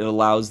 Like it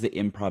allows the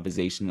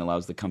improvisation,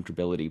 allows the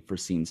comfortability for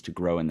scenes to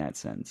grow in that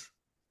sense.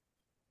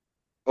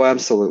 Oh,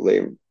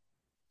 absolutely.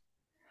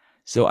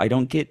 So I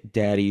don't get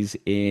daddies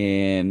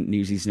in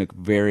Newsies Nook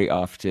very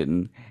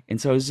often.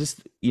 And so I was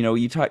just,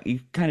 you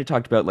kind of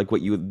talked about like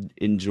what you would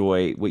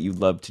enjoy, what you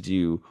love to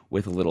do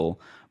with a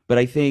little. But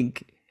I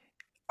think,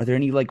 are there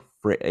any like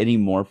any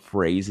more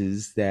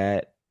phrases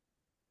that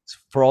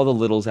for all the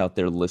littles out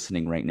there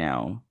listening right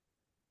now,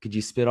 could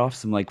you spit off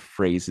some like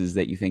phrases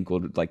that you think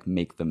would like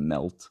make them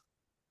melt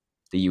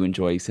that you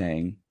enjoy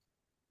saying?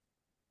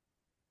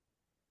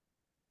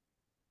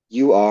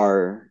 You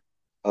are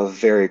a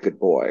very good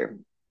boy,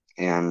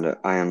 and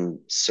I am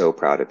so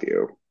proud of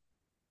you.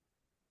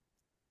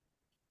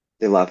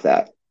 They love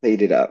that. They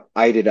eat it up.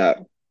 I eat it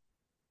up.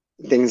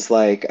 Things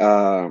like,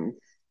 you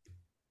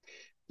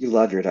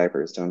love your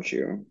diapers, don't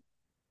you?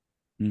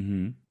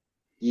 Mm-hmm.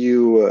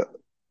 You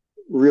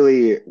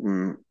really,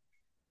 what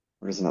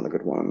is another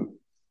good one?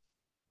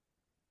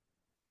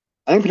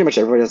 I think pretty much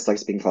everybody just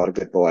likes being called a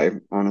good boy,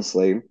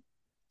 honestly.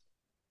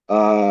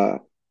 Uh,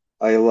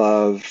 I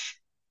love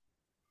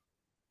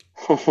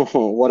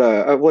what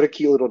a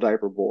cute little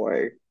diaper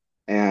boy,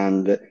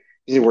 and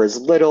using words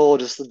little,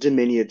 just the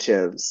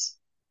diminutives.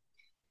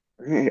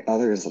 Are there any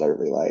others that I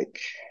really like?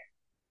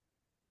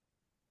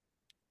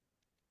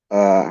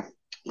 Uh,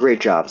 Great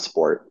job,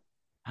 sport.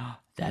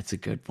 That's a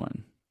good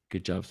one.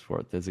 Good job,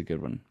 sport. That's a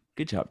good one.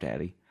 Good job,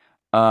 daddy.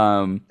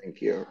 Um,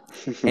 Thank you.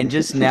 and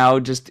just now,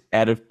 just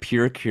out of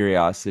pure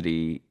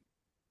curiosity,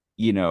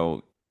 you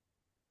know,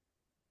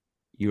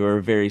 you're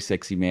a very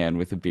sexy man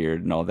with a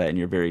beard and all that, and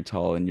you're very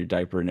tall in your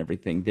diaper and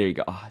everything. There you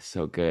go. Oh,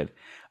 so good.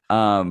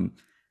 Um,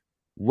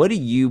 what do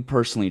you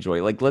personally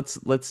enjoy? Like, let's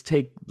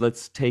take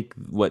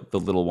what the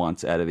little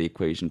wants out of the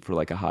equation for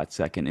like a hot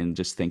second, and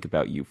just think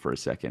about you for a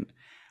second.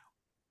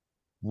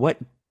 What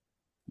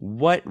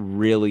what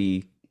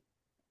really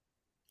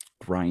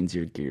grinds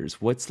your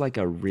gears? What's like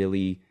a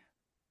really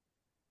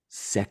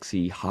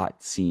sexy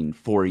hot scene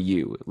for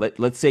you?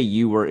 Let's say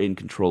you were in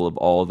control of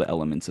all the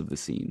elements of the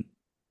scene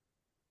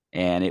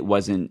and it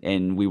wasn't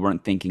and we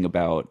weren't thinking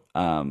about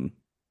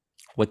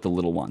what the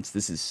little wants.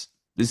 This is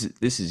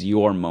This is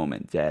your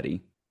moment,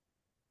 Daddy.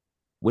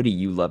 What do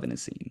you love in a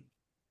scene?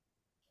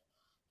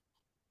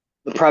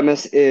 The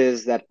premise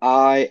is that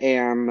I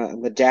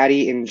am the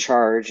daddy in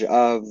charge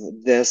of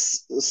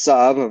this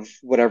sub of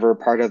whatever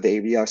part of the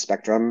ABL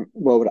spectrum.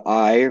 What would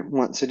I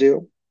want to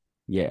do?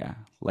 Yeah,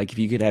 like if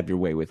you could have your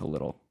way with a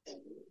little.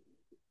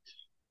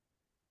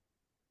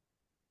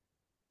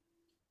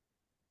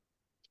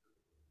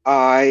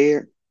 I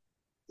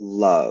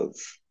love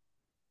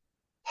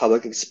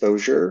public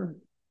exposure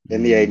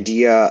and the Mm,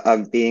 idea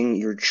of being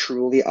your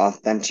truly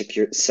authentic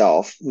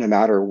yourself, no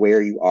matter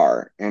where you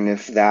are. And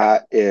if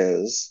that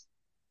is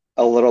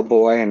a little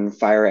boy in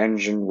fire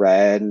engine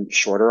red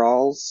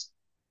shorteralls,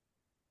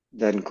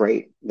 then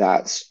great.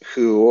 That's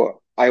who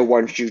I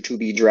want you to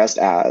be dressed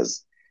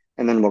as.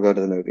 And then we'll go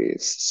to the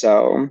movies.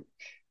 So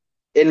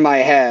in my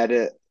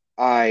head,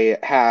 I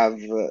have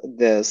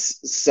this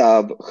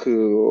sub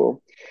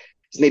who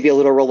is maybe a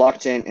little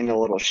reluctant and a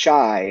little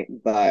shy,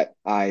 but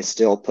I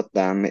still put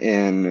them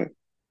in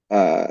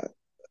uh,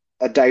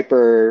 a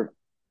diaper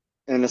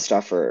and a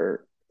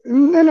stuffer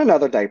and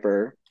another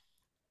diaper,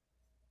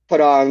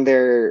 put on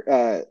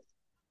their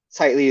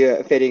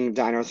tightly fitting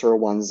dinosaur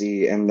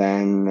onesie and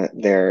then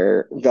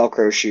their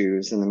Velcro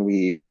shoes, and then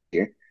we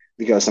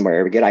go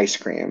somewhere, we get ice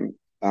cream.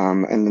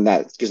 And then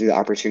that gives me the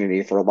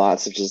opportunity for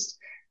lots of just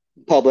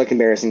public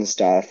embarrassing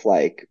stuff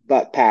like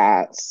butt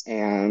pats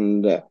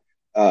and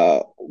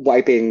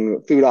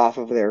wiping food off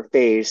of their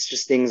face,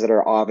 just things that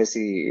are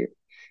obviously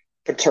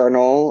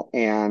paternal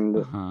and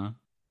uh-huh.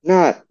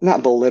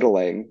 not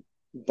belittling,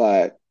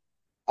 but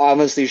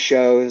obviously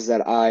shows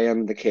that I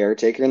am the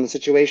caretaker in the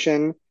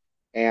situation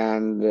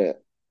and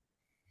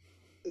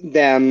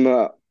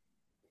them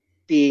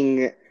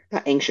being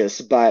not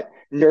anxious, but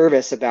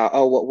nervous about,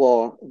 oh, what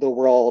will the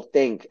world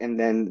think? And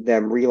then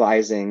them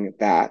realizing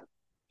that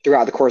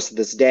throughout the course of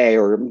this day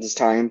or this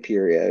time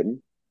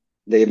period,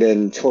 they've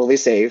been totally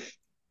safe.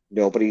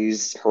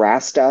 Nobody's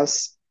harassed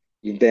us.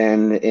 You've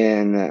been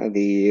in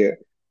the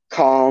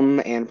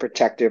calm and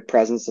protective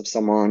presence of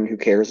someone who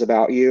cares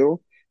about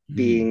you, Mm,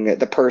 being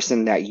the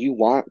person that you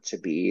want to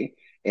be.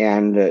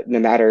 And no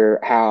matter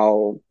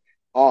how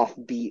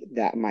offbeat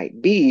that might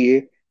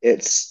be,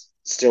 it's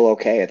still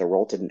okay. The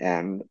world didn't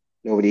end.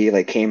 Nobody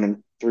like came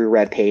and threw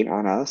red paint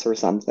on us or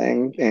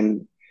something.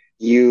 And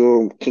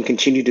you can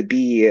continue to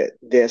be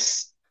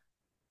this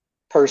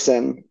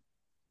person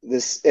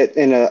this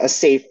in a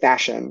safe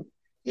fashion,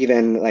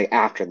 even like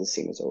after the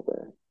scene is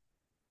over.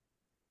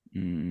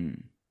 mm,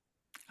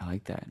 I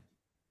like that.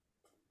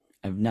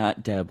 I've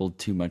not dabbled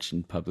too much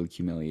in public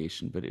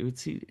humiliation, but it would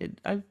see it.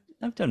 I've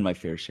done my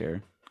fair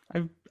share.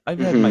 I've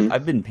Hmm.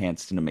 I've been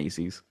pantsed in a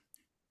Macy's.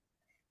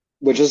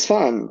 Which is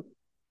fun.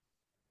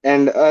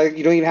 And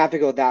you don't even have to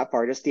go that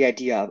far. Just the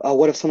idea of, oh,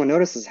 what if someone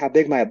notices how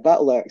big my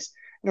butt looks?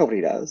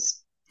 Nobody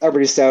does.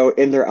 Everybody's so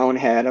in their own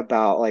head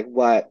about like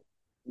what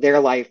their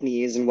life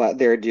needs and what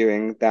they're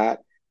doing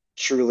that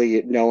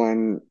truly no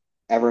one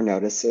ever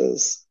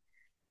notices.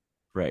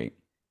 Right.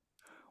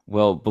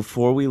 Well,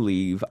 before we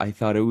leave, I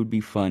thought it would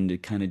be fun to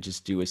kind of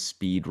just do a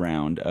speed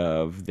round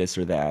of this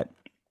or that.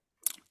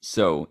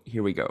 So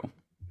here we go.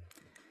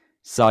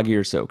 Soggy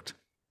or soaked?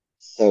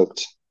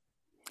 Soaked.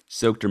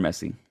 Soaked or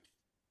messy?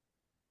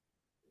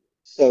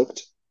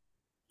 Soaked.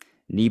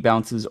 Knee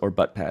bounces or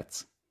butt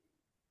pats?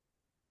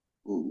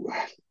 Ooh,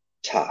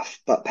 tough.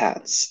 Butt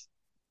pats.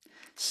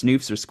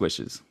 Snoofs or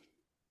squishes?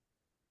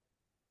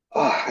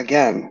 Oh,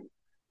 again,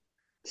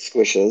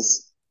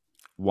 squishes.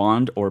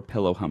 Wand or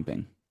pillow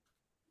humping?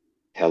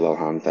 Hello,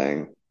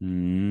 humping.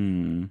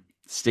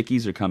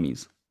 Stickies or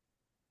cummies?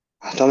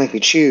 Don't make me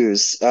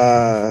choose.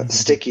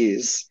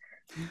 Stickies.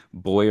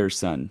 Boy or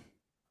son?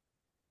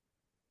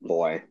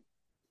 Boy.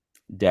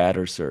 Dad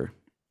or sir?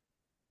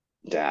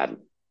 Dad.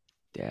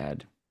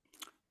 Dad.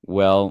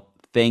 Well,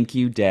 thank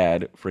you,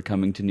 Dad, for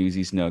coming to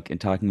Newsy's Nook and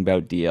talking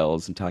about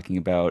DLs and talking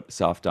about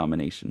soft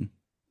domination.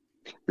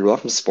 You're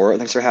welcome, sport.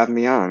 Thanks for having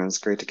me on. It was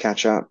great to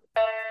catch up.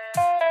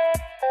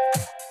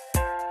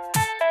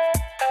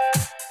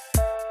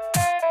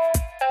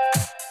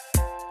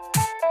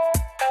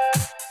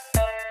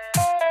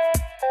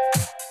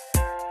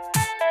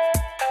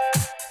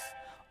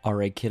 All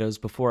right, kiddos,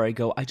 before I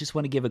go, I just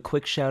want to give a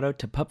quick shout out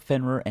to Pup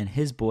Fenrir and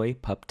his boy,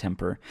 Pup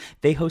Temper.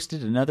 They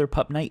hosted another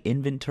pup night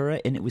in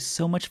Ventura, and it was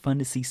so much fun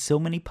to see so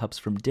many pups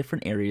from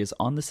different areas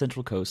on the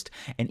Central Coast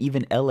and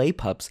even LA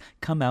pups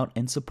come out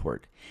and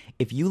support.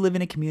 If you live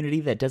in a community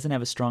that doesn't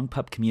have a strong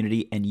pup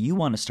community and you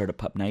want to start a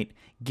pup night,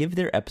 give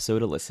their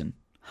episode a listen.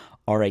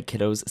 All right,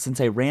 kiddos,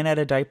 since I ran out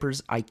of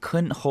diapers, I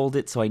couldn't hold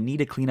it, so I need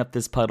to clean up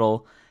this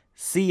puddle.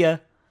 See ya.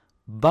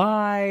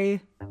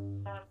 Bye.